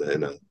can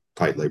in a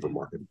tight labor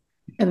market.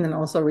 And then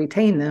also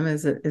retain them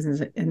is an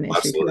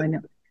issue too. I know,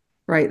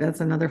 right?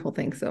 That's another whole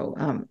thing.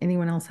 So,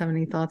 anyone else have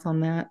any thoughts on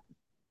that?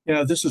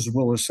 Yeah, this is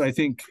Willis. I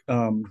think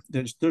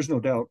there's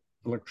no doubt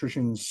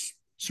electricians,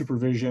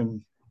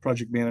 supervision,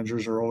 project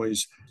managers are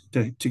always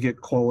to get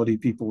quality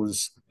people.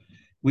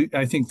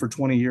 I think for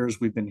 20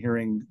 years we've been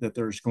hearing that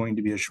there's going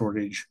to be a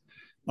shortage.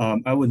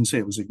 I wouldn't say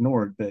it was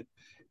ignored, but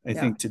I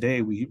think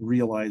today we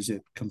realize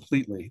it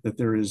completely that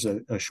there is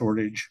a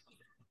shortage.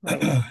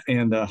 Right.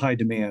 And high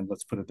demand,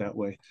 let's put it that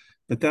way.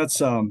 But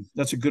that's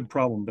a good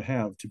problem to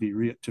have, to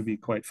be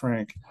quite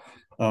frank.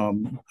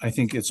 I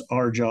think it's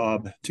our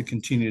job to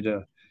continue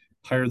to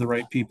hire the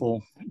right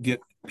people, get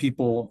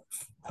people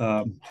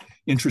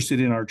interested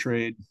in our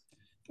trade,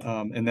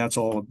 and that's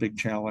all a big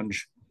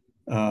challenge.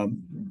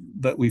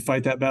 But we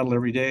fight that battle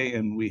every day,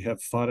 and we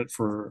have fought it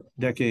for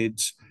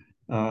decades.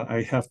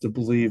 I have to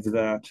believe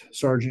that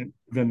Sargent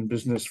been in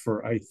business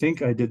for, I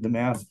think I did the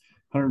math,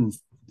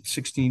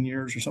 116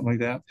 years or something like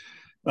that.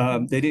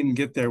 They didn't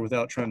get there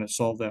without trying to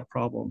solve that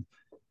problem.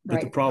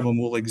 But the problem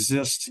will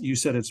exist. You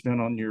said it's been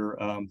on your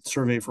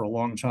survey for a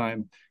long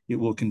time. It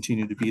will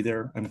continue to be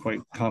there. I'm quite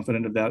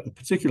confident of that,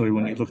 particularly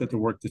when you look at the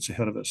work that's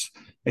ahead of us.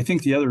 I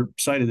think the other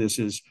side of this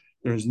is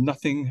there is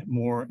nothing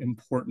more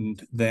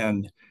important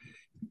than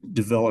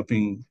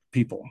developing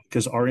people,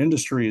 because our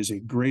industry is a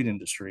great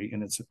industry,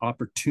 and it's an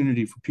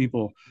opportunity for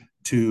people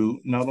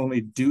to not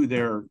only do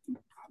their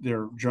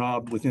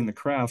job within the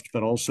craft,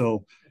 but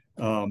also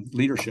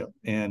leadership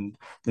and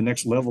the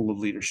next level of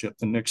leadership.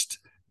 The next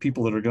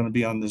people that are going to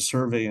be on this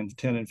survey in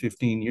 10 and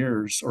 15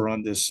 years, or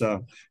on this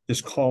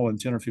call in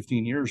 10 or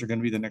 15 years, are going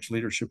to be the next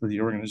leadership of the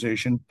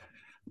organization.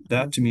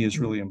 That to me is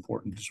really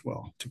important as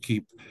well, to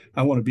keep.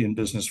 I want to be in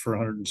business for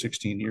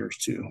 116 years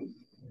too.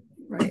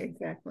 Right,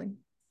 exactly.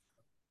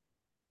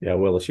 Yeah,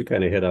 Willis, you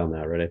kind of hit on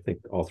that, right? I think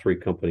all three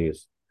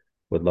companies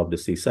would love to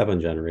see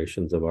 7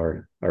 generations of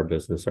our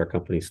business, our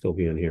company still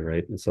being here,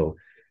 right? And so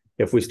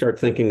if we start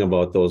thinking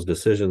about those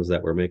decisions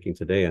that we're making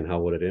today and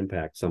how would it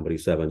impact somebody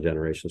 7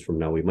 generations from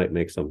now, we might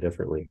make some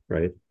differently,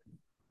 right?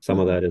 Some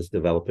of that is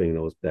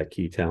developing that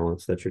key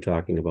talents that you're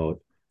talking about.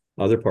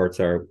 Other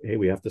parts are, hey,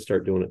 we have to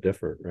start doing it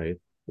different, right?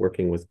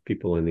 Working with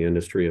people in the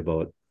industry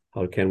about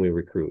how can we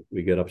recruit.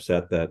 We get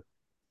upset that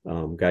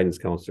guidance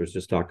counselors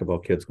just talk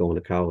about kids going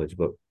to college,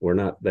 but we're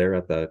not there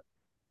at the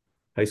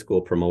high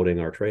school promoting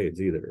our trades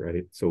either,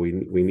 right? So we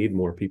need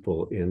more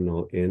people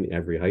in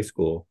every high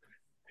school,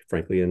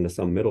 frankly, into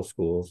some middle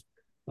schools.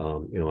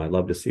 I'd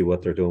love to see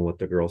what they're doing with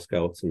the Girl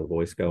Scouts and the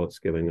Boy Scouts,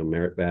 giving them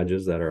merit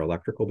badges that are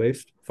electrical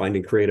based,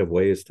 finding creative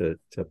ways to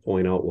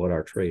point out what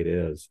our trade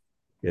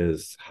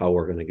is how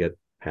we're going to get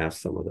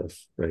past some of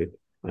this, right?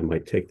 I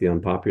might take the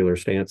unpopular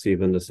stance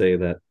even to say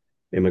that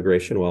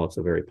immigration, while it's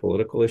a very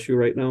political issue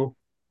right now,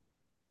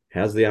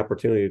 has the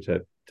opportunity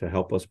to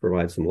help us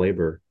provide some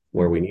labor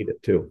where we need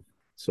it too.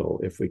 So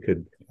if we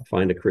could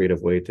find a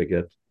creative way to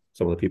get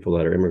some of the people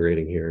that are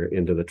immigrating here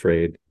into the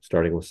trade,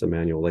 starting with some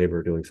manual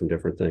labor, doing some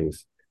different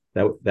things,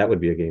 that would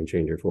be a game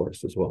changer for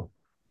us as well.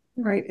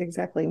 Right,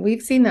 exactly.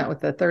 We've seen that with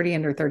the 30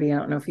 under 30. I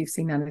don't know if you've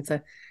seen that. It's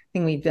a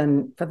thing we've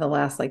done for the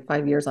last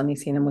 5 years on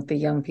EC&M with the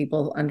young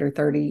people under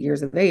 30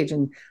 years of age.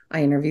 And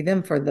I interview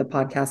them for the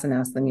podcast and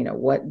ask them,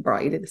 what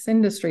brought you to this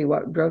industry?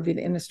 What drove you to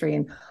the industry?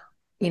 And,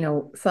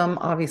 some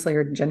obviously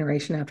are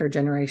generation after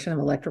generation of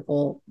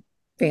electrical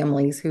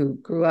families who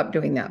grew up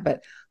doing that.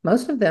 But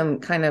most of them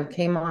kind of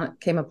came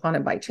upon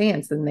it by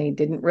chance, and they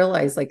didn't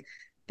realize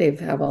they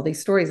have all these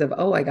stories of,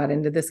 I got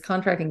into this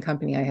contracting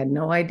company. I had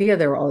no idea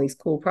there were all these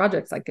cool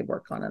projects I could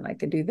work on, and I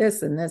could do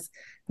this and this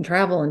and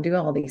travel and do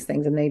all these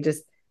things. And they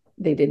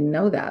didn't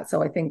know that.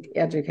 So I think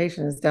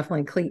education is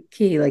definitely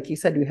key. Like you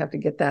said, you have to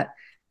get that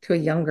to a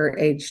younger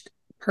aged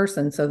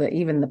person so that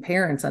even the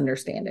parents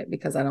understand it,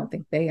 because I don't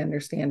think they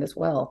understand as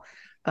well.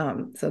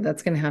 So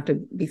that's going to have to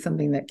be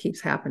something that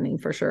keeps happening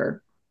for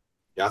sure.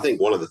 Yeah, I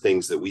think one of the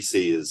things that we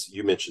see is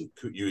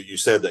you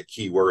said that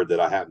key word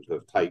that I happened to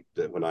have typed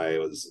when I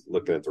was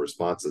looking at the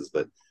responses,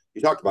 but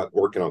you talked about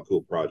working on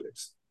cool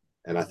projects.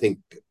 And I think,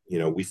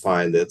 we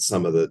find that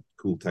some of the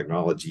cool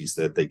technologies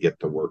that they get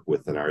to work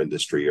with in our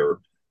industry are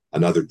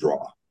another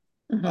draw.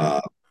 Mm-hmm.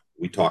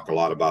 We talk a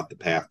lot about the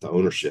path to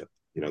ownership.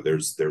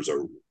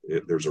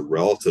 There's a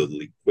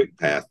relatively quick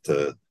path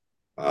to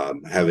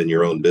having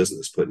your own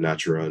business, putting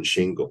out your own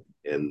shingle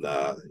in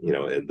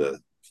the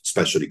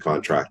specialty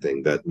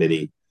contracting that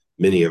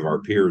many of our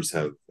peers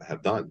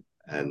have done.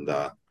 And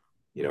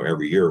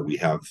every year we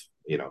have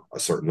a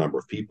certain number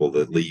of people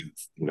that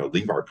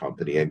leave our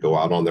company and go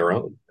out on their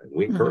own, and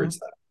we encourage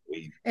that.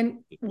 We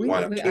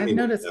wind up teaming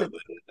with them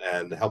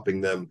and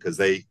helping them, because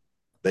they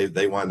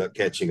wind up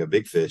catching a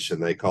big fish,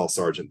 and they call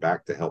Sergeant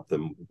back to help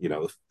them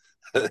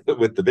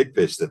with the big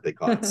fish that they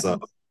caught.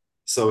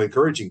 So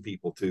encouraging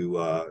people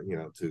to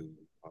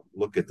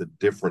look at the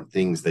different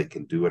things they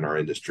can do in our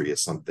industry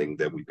is something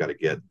that we've got to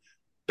get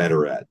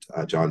better at.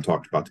 John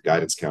talked about the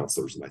guidance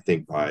counselors, and I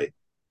think by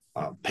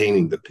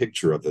painting the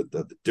picture of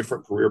the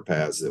different career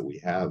paths that we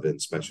have in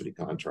specialty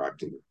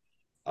contracting,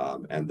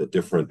 and the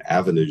different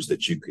avenues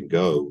that you can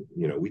go,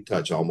 we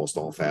touch almost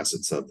all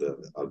facets of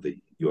the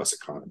U.S.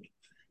 economy,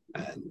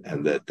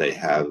 and that they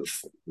have,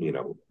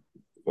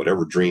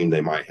 whatever dream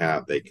they might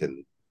have, they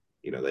can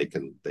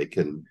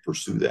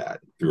pursue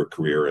that through a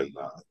career in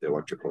the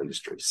electrical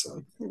industry.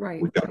 So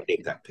we've got to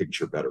paint that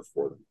picture better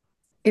for them.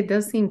 It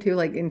does seem to,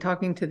 in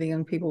talking to the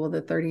young people with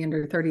the 30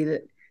 under 30,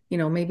 that,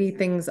 maybe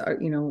things are,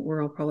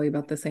 we're all probably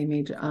about the same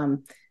age.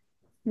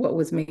 What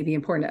was maybe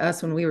important to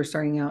us when we were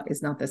starting out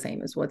is not the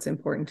same as what's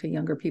important to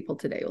younger people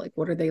today.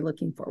 What are they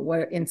looking for?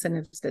 What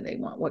incentives do they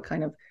want? What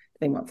kind of,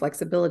 they want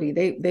flexibility.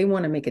 They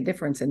want to make a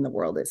difference in the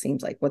world. It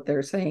seems like what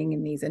they're saying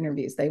in these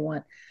interviews, they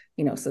want,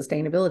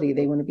 sustainability.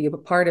 They want to be a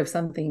part of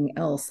something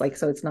else.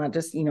 So it's not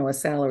just, a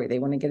salary. They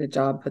want to get a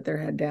job, put their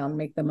head down,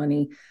 make the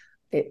money.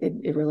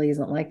 It really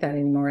isn't like that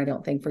anymore, I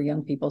don't think, for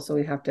young people. So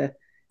we have to,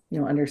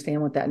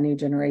 understand what that new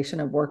generation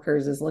of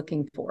workers is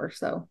looking for.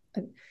 So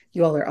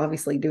you all are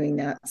obviously doing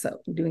that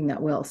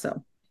well. So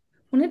I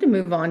wanted to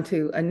move on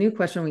to a new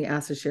question we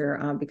asked this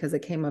year, because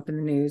it came up in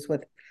the news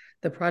with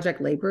the project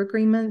labor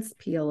agreements,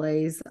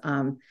 PLAs.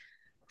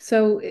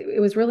 So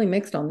it was really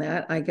mixed on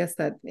that. I guess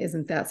that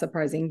isn't that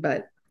surprising,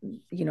 but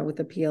with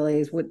the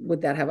PLAs,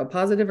 would that have a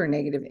positive or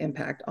negative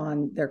impact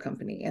on their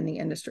company and the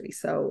industry?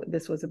 So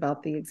this was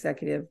about the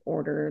executive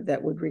order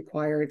that would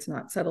require, it's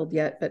not settled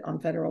yet, but on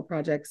federal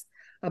projects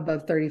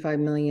above 35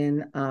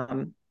 million,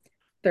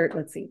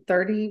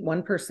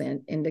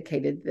 31%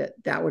 indicated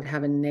that would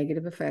have a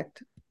negative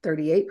effect.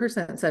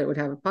 38% said it would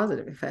have a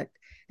positive effect.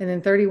 And then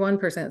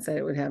 31% said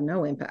it would have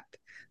no impact.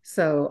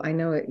 So I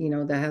know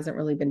that hasn't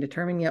really been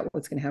determined yet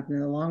what's going to happen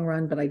in the long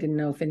run, but I didn't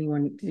know if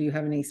do you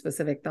have any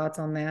specific thoughts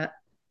on that?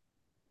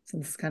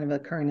 Since it's kind of a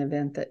current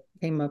event that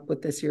came up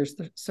with this year's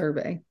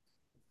survey.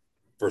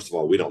 First of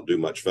all, we don't do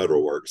much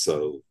federal work,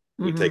 so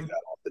we take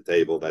that off the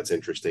table. That's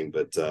interesting.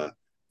 But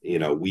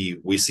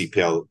we see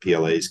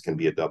PLAs can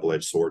be a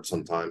double-edged sword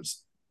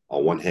sometimes.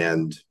 On one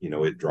hand,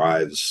 it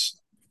drives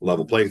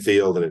level playing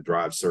field and it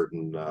drives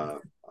certain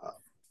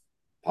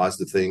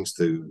positive things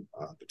to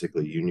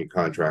particularly union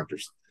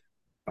contractors.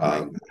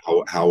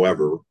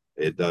 However,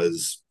 it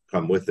does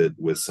come with it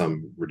with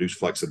some reduced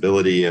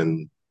flexibility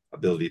and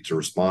ability to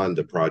respond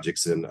to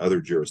projects in other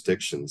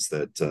jurisdictions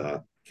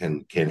that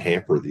can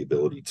hamper the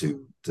ability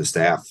to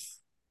staff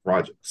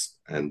projects.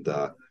 And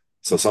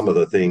so some of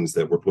the things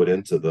that were put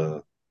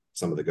into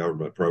some of the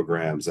government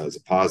programs as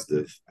a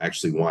positive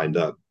actually wind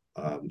up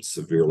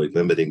severely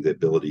limiting the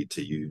ability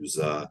to use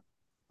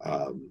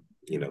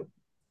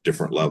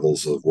different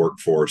levels of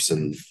workforce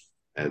and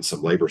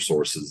some labor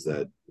sources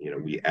that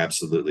we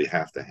absolutely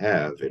have to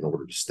have in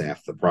order to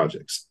staff the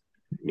projects,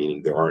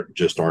 meaning there aren't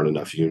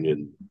enough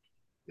union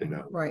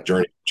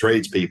journey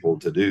tradespeople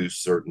to do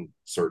certain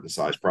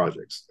size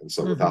projects. And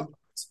so without the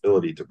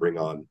possibility to bring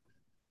on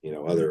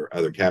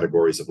other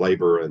categories of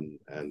labor and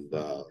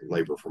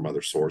labor from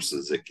other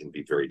sources, it can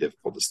be very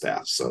difficult to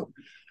staff. So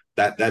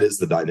that is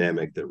the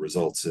dynamic that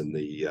results in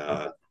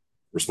the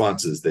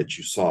responses that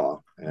you saw.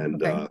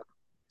 And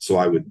so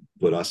I would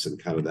put us in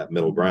kind of that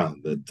middle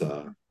ground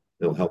that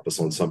it'll help us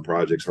on some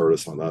projects, hurt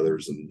us on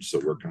others. And so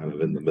we're kind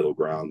of in the middle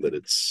ground that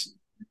it's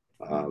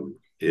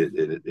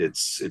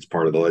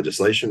part of the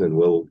legislation, and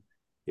we'll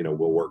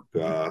work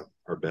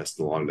our best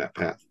along that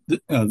path.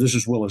 This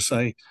is Willis.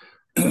 I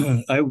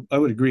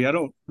would agree. I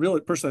don't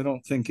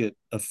think it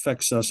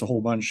affects us a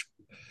whole bunch.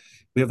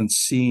 We haven't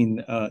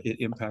seen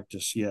it impact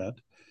us yet,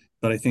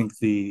 but I think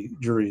the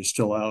jury is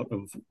still out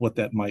of what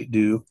that might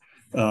do.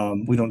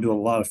 We don't do a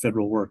lot of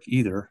federal work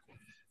either,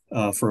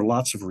 for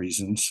lots of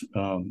reasons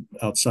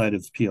outside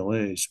of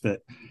PLAs.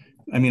 But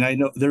I mean, I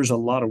know there's a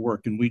lot of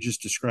work, and we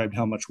just described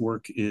how much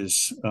work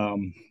is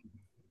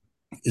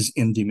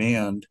in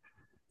demand.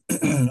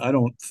 I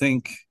don't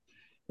think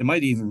it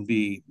might even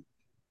be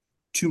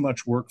too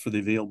much work for the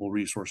available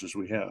resources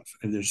we have.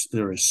 And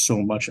there is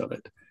so much of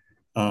it.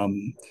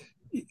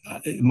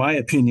 My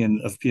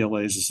opinion of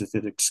PLAs is if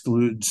it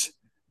excludes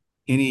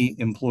any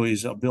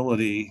employee's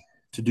ability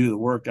to do the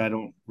work, I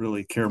don't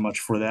really care much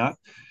for that.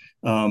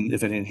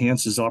 If it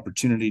enhances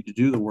opportunity to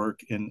do the work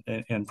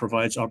and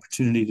provides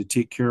opportunity to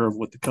take care of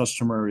what the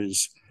customer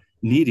is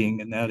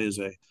needing, and that is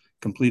a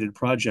completed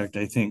project,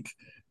 I think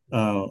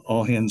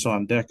all hands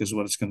on deck is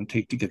what it's going to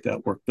take to get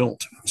that work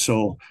built.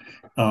 So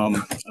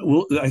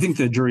I think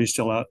the jury is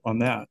still out on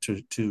that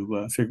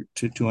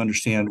to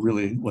understand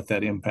really what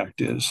that impact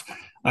is.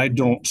 I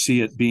don't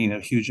see it being a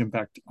huge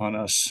impact on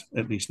us,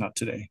 at least not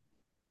today.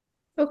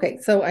 Okay,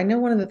 so I know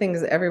one of the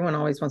things that everyone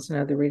always wants to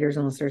know, the readers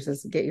and listeners,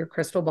 is get your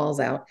crystal balls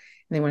out.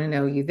 And they want to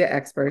know, you, the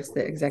experts,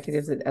 the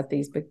executives at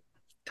these big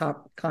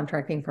top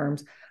contracting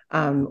firms,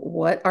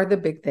 what are the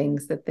big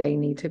things that they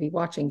need to be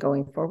watching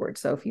going forward?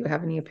 So if you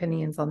have any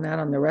opinions on that,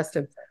 on the rest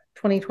of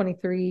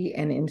 2023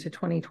 and into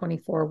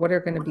 2024, what are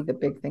going to be the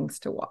big things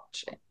to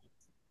watch?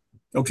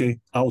 Okay,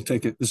 I'll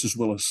take it. This is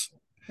Willis.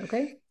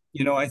 Okay.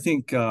 I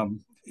think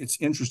it's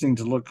interesting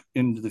to look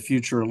into the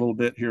future a little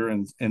bit here,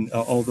 and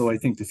although I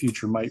think the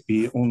future might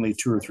be only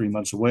 2 or 3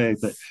 months away,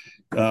 but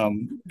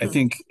I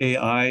think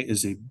AI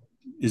is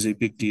a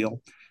big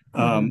deal.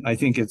 I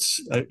think it's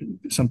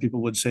some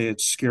people would say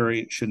it's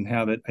scary, it shouldn't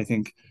have it. I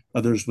think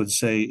others would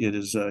say it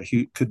is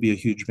could be a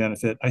huge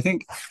benefit. I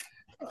think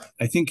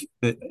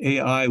that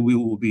AI, we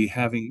will be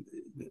having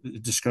a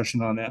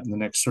discussion on that in the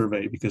next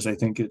survey, because I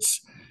think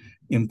it's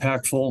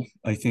impactful.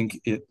 I think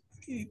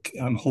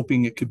I'm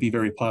hoping it could be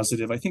very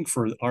positive. I think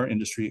for our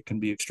industry, it can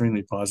be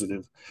extremely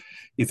positive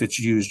if it's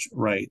used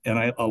right.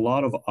 And a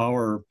lot of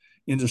our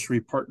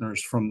industry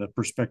partners, from the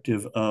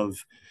perspective of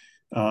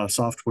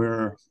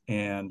software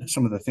and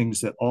some of the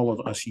things that all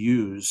of us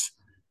use,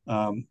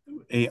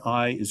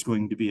 AI is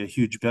going to be a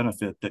huge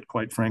benefit that,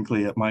 quite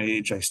frankly, at my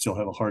age, I still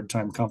have a hard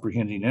time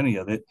comprehending any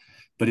of it.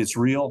 But it's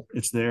real,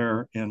 it's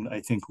there, and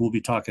I think we'll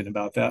be talking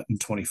about that in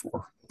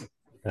 24.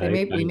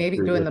 We may be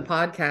doing the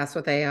podcast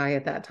with AI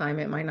at that time.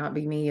 It might not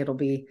be me. It'll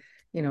be,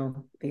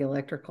 the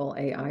electrical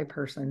AI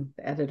person,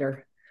 the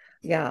editor.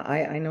 Yeah,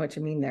 I know what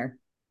you mean there.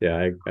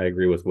 Yeah, I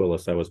agree with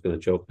Willis. I was going to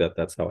joke that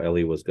that's how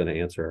Ellie was going to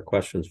answer our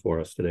questions for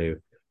us today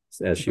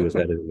as she was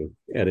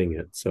editing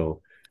it.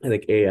 So I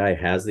think AI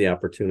has the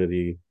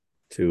opportunity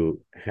to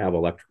have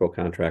electrical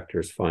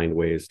contractors find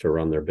ways to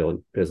run their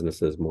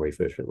businesses more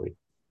efficiently,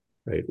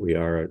 right? We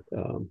are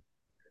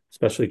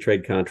especially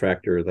trade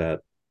contractor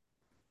that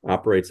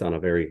operates on a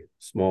very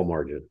small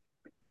margin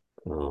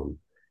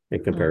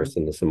in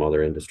comparison to some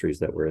other industries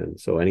that we're in.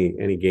 So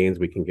any gains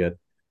we can get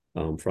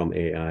from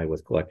AI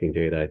with collecting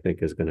data, I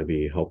think, is going to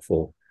be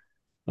helpful.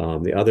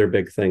 The other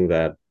big thing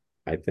that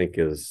I think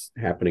is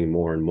happening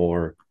more and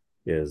more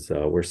is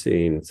we're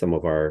seeing some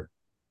of our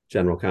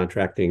general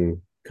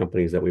contracting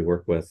companies that we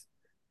work with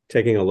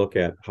taking a look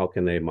at how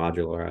can they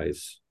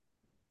modularize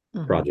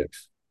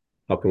projects.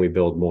 How can we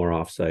build more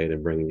offsite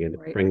and bringing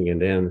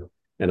it in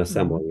and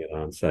assembling it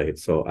on site.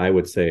 So I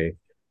would say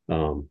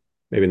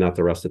maybe not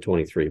the rest of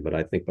 23, but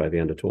I think by the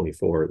end of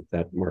 24,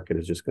 that market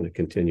is just going to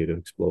continue to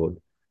explode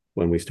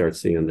when we start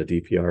seeing the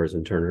DPRs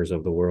and Turners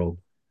of the world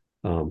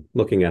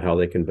looking at how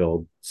they can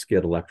build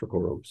skid electrical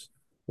rooms,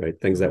 right?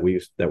 Things that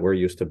we're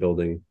used to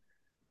building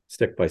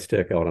stick by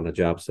stick out on a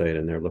job site,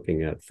 and they're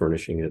looking at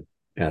furnishing it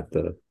at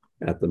the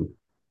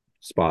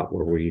spot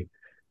where we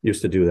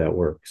used to do that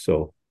work.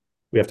 So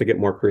we have to get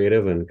more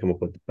creative and come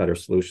up with better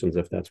solutions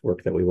if that's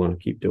work that we want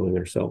to keep doing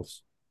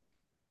ourselves.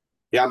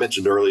 Yeah, I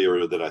mentioned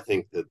earlier that I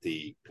think that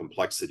the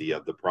complexity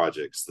of the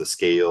projects, the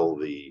scale,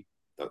 the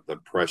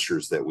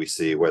pressures that we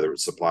see, whether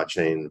it's supply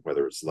chain,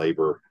 whether it's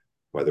labor,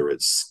 whether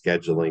it's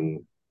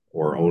scheduling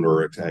or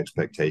owner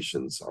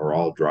expectations, are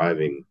all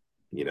driving,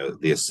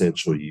 the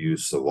essential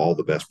use of all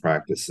the best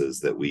practices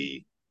that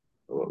we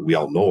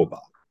all know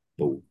about.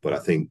 But I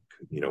think,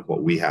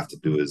 what we have to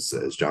do is,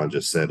 as John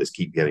just said, is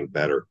keep getting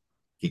better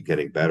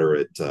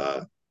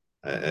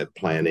at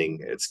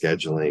planning, at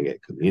scheduling,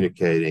 at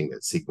communicating,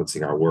 at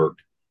sequencing our work.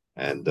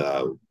 And,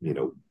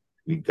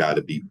 we've got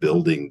to be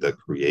building the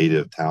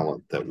creative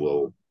talent that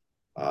will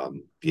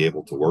be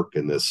able to work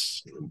in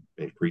this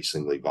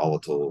increasingly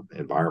volatile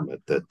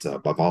environment.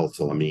 That by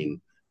volatile, I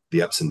mean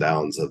the ups and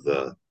downs of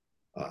the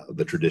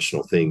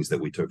traditional things that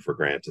we took for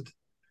granted,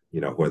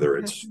 whether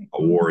it's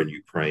a war in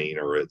Ukraine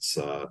or it's,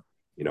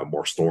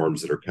 more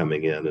storms that are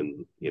coming in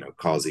and,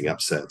 causing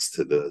upsets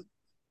to the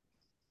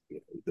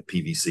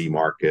PVC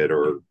market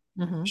or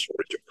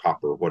shortage of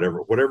copper,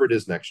 whatever it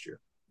is next year.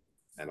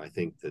 And I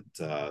think that,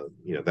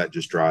 that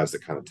just drives the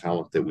kind of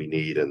talent that we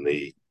need and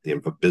the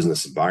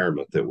business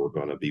environment that we're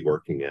going to be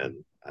working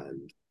in.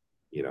 And,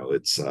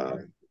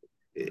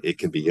 it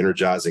can be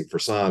energizing for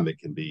some. It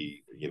can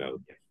be,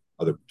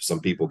 some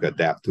people can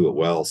adapt to it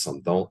well,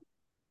 some don't.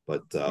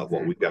 But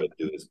what we've got to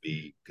do is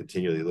be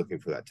continually looking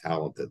for that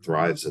talent that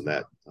thrives in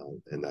that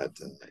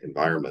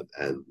environment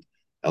and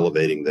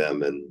elevating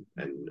them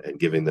and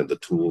giving them the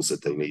tools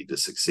that they need to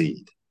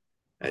succeed.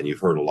 And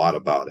you've heard a lot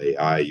about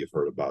AI. You've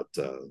heard about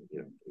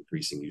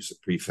increasing use of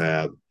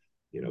prefab,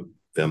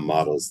 BIM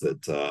models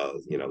that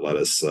let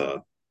us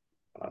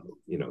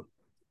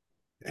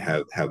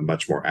have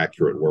much more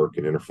accurate work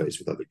and interface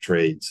with other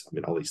trades. I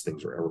mean, all these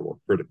things are ever more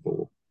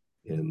critical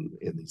in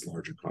these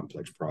larger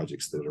complex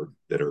projects that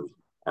are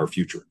our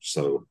future.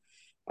 So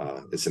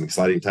it's an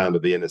exciting time to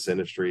be in this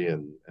industry,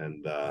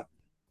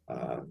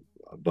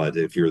 but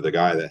if you're the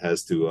guy that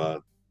has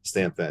to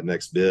stamp that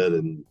next bid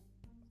and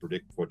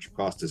predict what your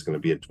cost is going to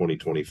be in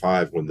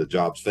 2025 when the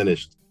job's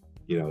finished,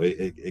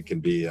 it can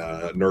be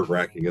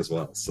nerve-wracking as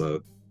well.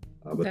 So,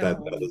 but that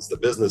is the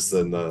business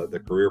and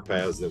the career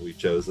paths that we've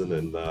chosen,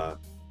 and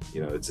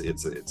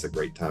it's a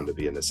great time to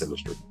be in this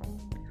industry.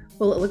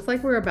 Well, it looks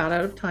like we're about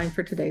out of time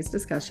for today's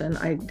discussion.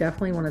 I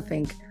definitely want to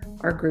thank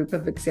our group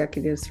of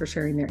executives for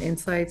sharing their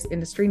insights,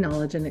 industry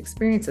knowledge, and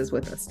experiences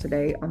with us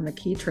today on the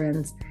key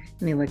trends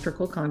in the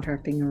electrical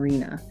contracting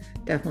arena.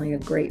 Definitely a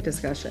great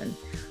discussion.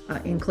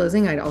 In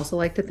closing, I'd also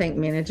like to thank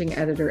Managing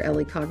Editor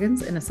Ellie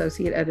Coggins and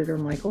Associate Editor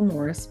Michael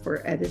Morris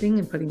for editing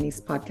and putting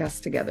these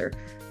podcasts together,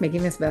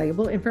 making this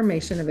valuable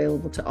information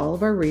available to all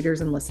of our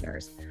readers and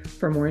listeners.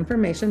 For more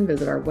information,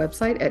 visit our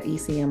website at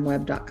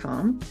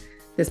ecmweb.com.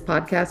 This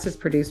podcast is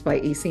produced by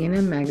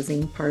EC&M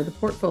Magazine, part of the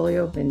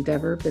portfolio of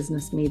Endeavor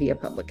Business Media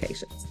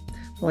Publications.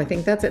 Well, I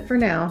think that's it for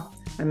now.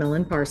 I'm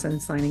Ellen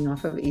Parsons, signing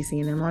off of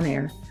EC&M On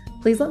Air.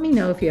 Please let me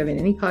know if you have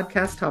any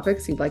podcast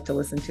topics you'd like to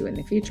listen to in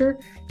the future.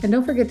 And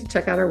don't forget to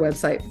check out our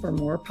website for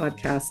more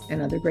podcasts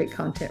and other great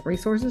content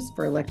resources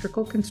for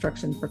electrical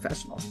construction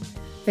professionals.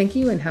 Thank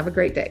you and have a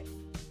great day.